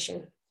this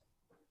vision?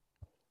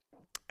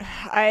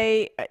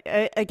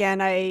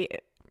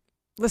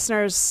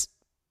 Listeners,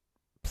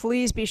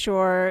 please be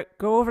sure,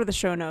 go over the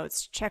show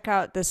notes, check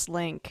out this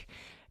link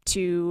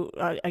to,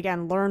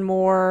 again, learn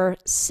more,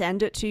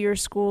 send it to your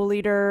school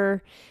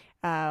leader.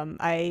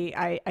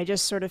 I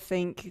just sort of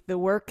think the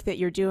work that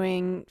you're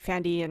doing,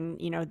 Fandi,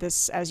 and, you know,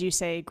 this, as you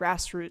say,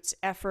 grassroots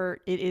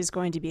effort, it is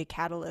going to be a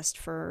catalyst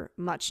for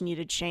much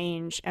needed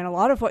change. And a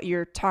lot of what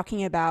you're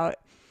talking about,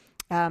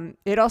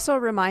 it also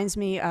reminds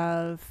me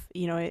of,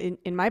 you know,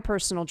 in my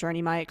personal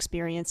journey, my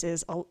experience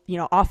is, you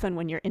know, often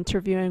when you're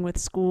interviewing with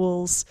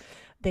schools,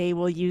 they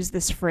will use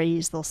this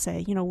phrase. They'll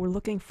say, you know, we're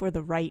looking for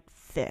the right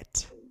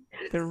fit,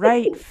 the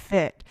right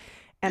fit.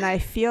 And I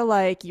feel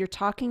like you're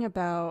talking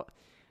about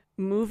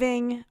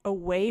moving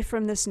away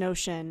from this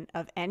notion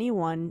of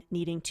anyone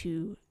needing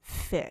to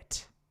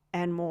fit,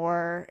 and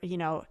more, you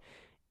know,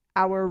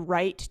 our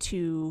right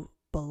to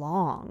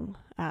belong.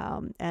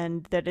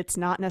 And that it's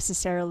not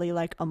necessarily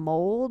like a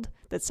mold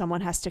that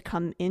someone has to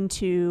come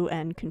into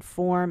and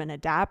conform and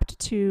adapt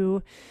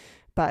to.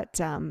 But,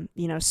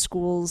 you know,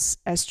 schools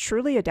as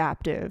truly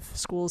adaptive,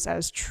 schools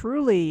as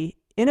truly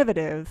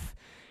innovative,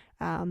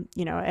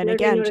 you know, and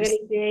again,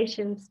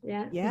 organizations.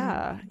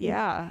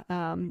 Yeah.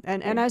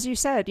 And as you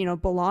said, you know,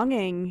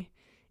 belonging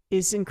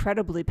is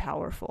incredibly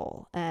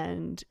powerful.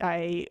 And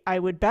I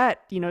would bet,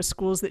 you know,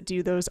 schools that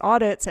do those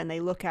audits and they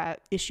look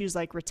at issues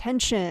like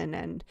retention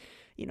and,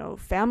 you know,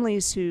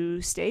 families who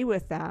stay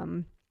with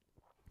them,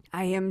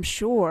 I am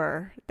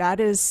sure that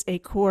is a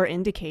core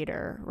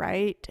indicator,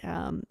 right?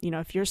 You know,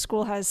 if your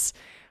school has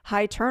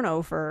high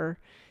turnover,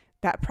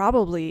 that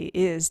probably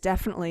is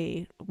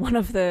definitely one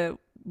of the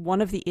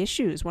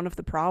issues, one of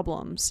the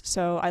problems.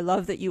 So I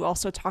love that you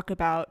also talk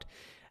about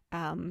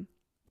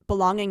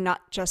belonging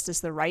not just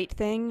as the right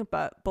thing,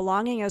 but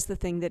belonging as the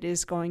thing that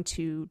is going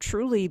to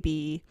truly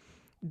be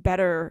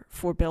better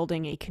for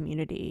building a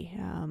community.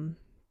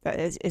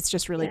 It's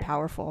just really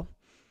powerful.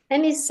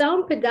 And it's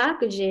sound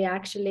pedagogy,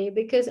 actually,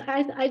 because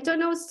I don't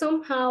know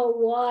somehow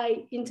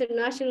why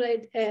international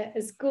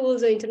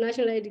schools or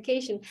international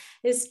education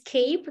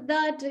escape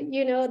that,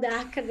 you know, the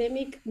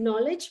academic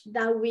knowledge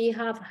that we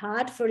have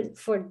had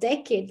for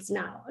decades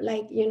now.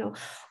 Like, you know,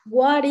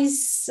 what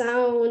is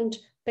sound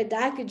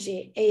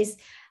pedagogy is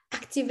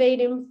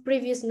activating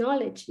previous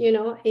knowledge, you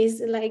know,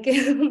 is like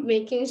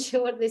making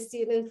sure the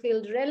student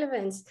feels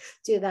relevance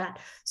to that.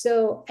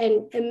 So,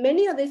 and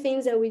many other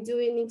things that we do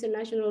in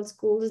international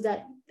schools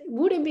that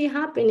wouldn't be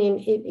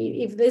happening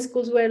if the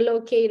schools were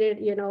located,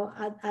 you know,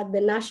 at the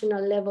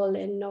national level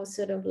and not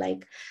sort of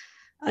like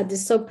at the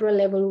supra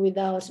level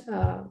without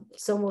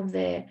some of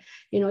the,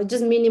 you know,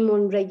 just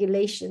minimum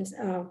regulations.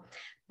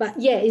 But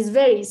yeah, it's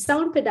very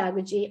sound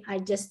pedagogy. I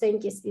just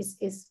think is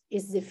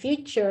the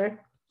future.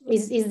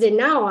 Is the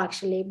now,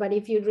 actually. But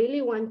if you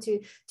really want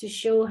to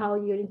show how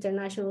your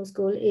international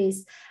school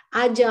is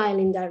agile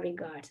in that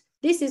regard,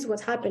 this is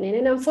what's happening.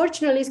 And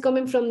unfortunately, it's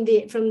coming from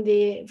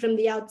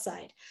the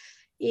outside.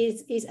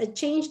 Is a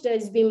change that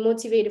is being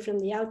motivated from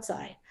the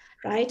outside,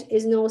 right?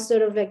 Is no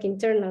sort of like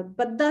internal,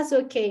 but that's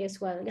okay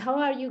as well. How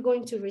are you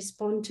going to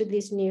respond to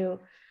this new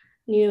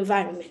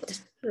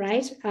environment,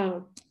 right?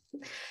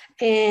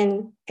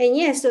 And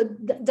yeah, so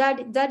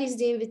that is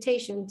the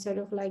invitation, sort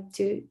of like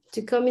to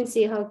come and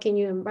see how can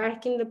you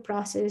embark in the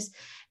process,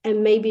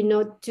 and maybe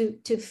not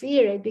to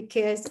fear it,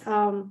 because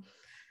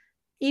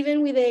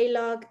even with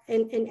A-Log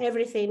and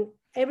everything,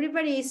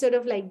 everybody is sort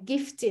of like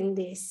gifting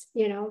this,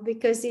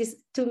 because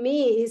to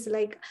me, it's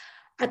like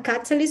a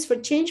catalyst for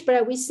change. But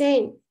I was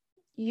saying,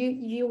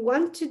 you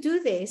want to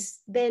do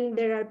this, then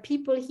there are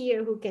people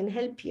here who can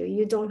help you.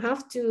 You don't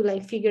have to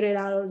like figure it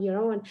out on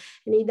your own.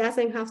 And it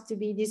doesn't have to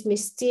be this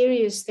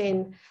mysterious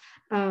thing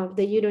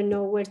that you don't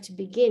know where to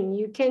begin.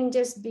 You can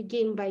just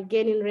begin by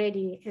getting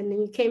ready, and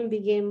then you can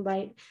begin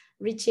by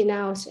reaching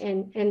out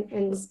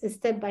and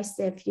step by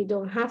step. You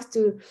don't have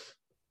to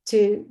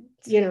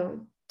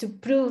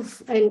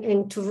prove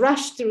and to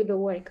rush through the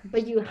work,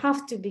 but you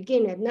have to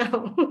begin it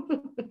now.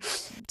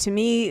 To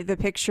me, the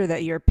picture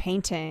that you're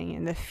painting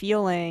and the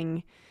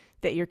feeling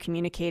that you're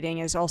communicating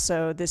is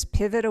also this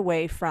pivot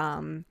away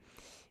from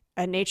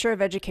a nature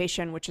of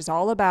education, which is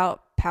all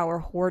about power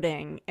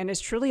hoarding and is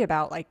truly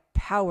about like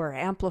power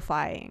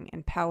amplifying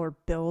and power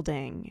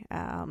building.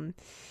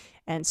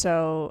 And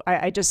so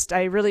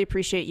I really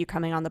appreciate you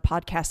coming on the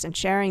podcast and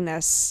sharing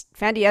this.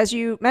 Fandi, as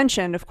you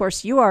mentioned, of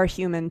course, you are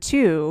human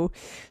too.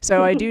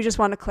 So I do just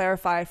want to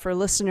clarify for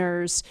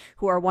listeners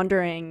who are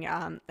wondering,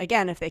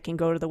 again, if they can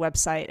go to the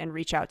website and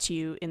reach out to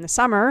you in the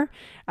summer.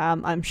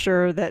 I'm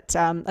sure that,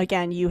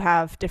 again, you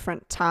have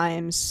different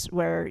times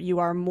where you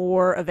are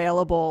more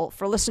available.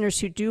 For listeners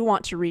who do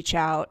want to reach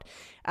out,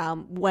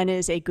 when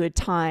is a good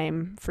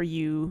time for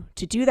you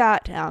to do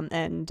that?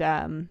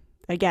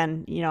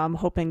 Again, I'm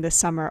hoping this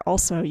summer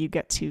also you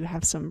get to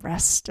have some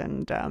rest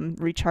and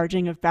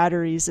recharging of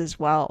batteries as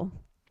well.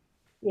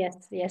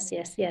 Yes.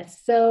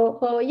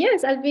 So,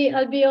 yes, I'll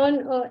be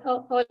on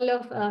all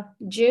of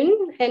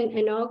June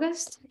and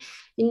August.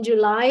 In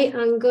July,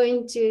 I'm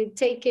going to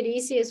take it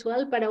easy as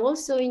well. But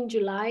also in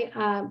July,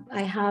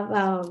 I have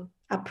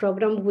a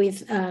program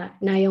with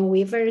Nayon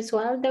Weaver as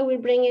well that we're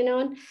bringing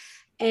on.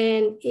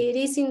 And it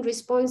is in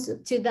response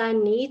to that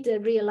need,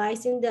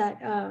 realizing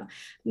that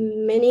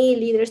many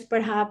leaders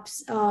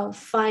perhaps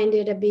find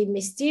it a bit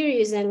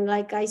mysterious. And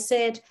like I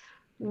said,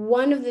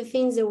 one of the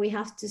things that we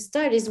have to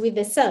start is with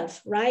the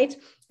self, right?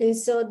 And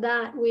so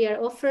that we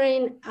are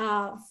offering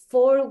a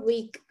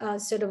 4-week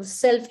sort of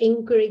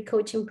self-inquiry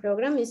coaching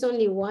program. It's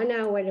only 1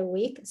 hour a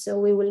week. So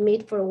we will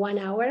meet for 1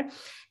 hour.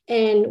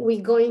 And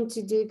we're going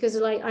to do, because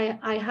like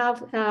I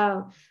have,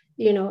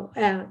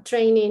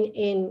 training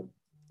in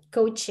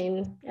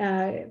coaching,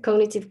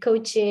 cognitive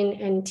coaching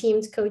and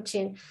teams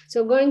coaching.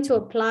 So we're going to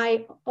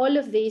apply all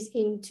of these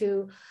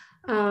into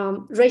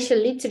racial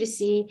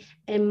literacy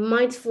and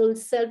mindful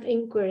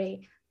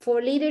self-inquiry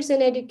for leaders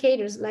and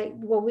educators, like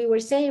what we were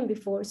saying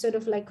before. Sort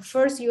of like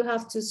first you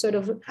have to sort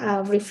of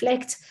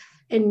reflect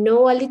and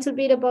know a little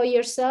bit about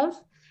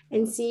yourself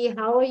and see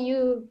how are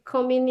you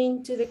coming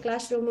into the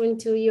classroom,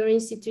 into your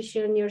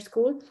institution, your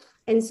school.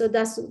 And so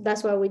that's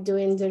what we're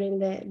doing during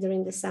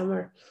the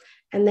summer.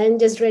 And then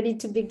just ready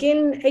to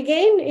begin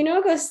again in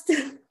August.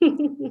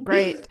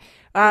 Great.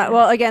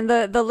 Well, again,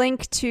 the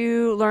link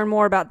to learn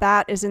more about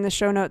that is in the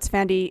show notes.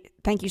 Fandi,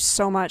 thank you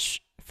so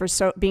much for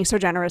being so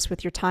generous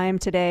with your time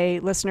today.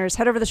 Listeners,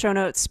 head over to the show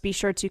notes. Be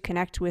sure to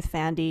connect with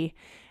Fandi.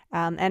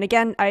 And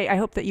again, I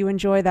hope that you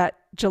enjoy that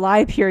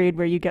July period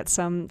where you get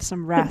some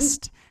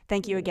rest.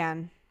 Thank you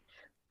again.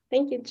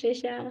 Thank you,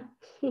 Trisha.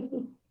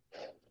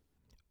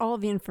 All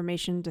of the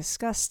information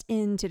discussed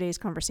in today's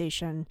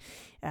conversation,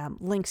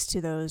 links to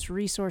those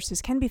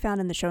resources can be found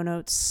in the show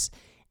notes.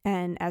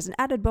 And as an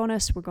added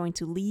bonus, we're going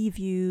to leave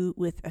you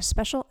with a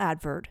special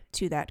advert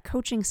to that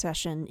coaching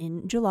session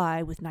in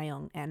July with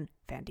Nayon and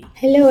Fandi.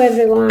 Hello,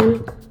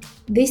 everyone.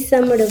 This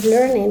summer of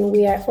learning,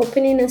 we are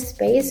opening a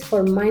space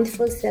for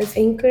mindful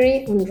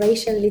self-inquiry on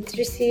racial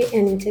literacy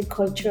and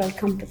intercultural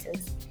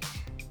competence.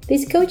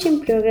 This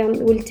coaching program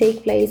will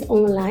take place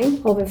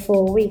online over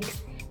 4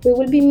 weeks. We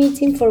will be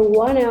meeting for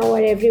 1 hour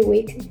every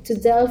week to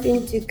delve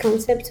into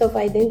concepts of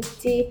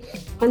identity,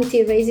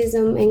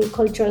 anti-racism, and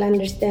cultural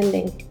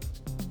understanding.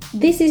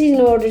 This is in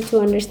order to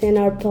understand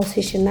our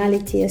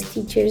positionality as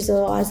teachers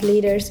or as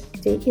leaders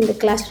in the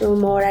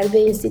classroom or at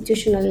the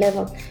institutional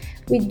level.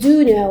 We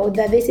do know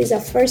that this is a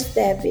first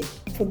step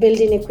for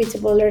building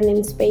equitable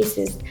learning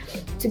spaces.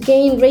 To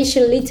gain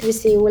racial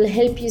literacy will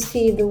help you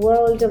see the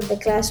world of the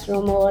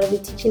classroom or the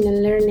teaching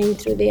and learning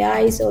through the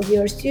eyes of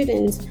your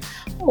students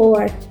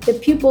or the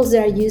pupils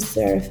that you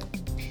serve.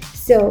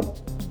 So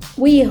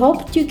we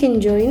hope you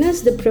can join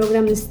us. The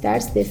program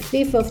starts the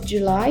 5th of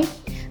July.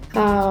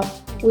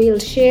 We'll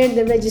share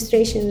the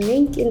registration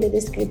link in the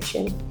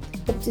description.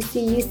 Hope to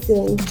see you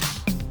soon.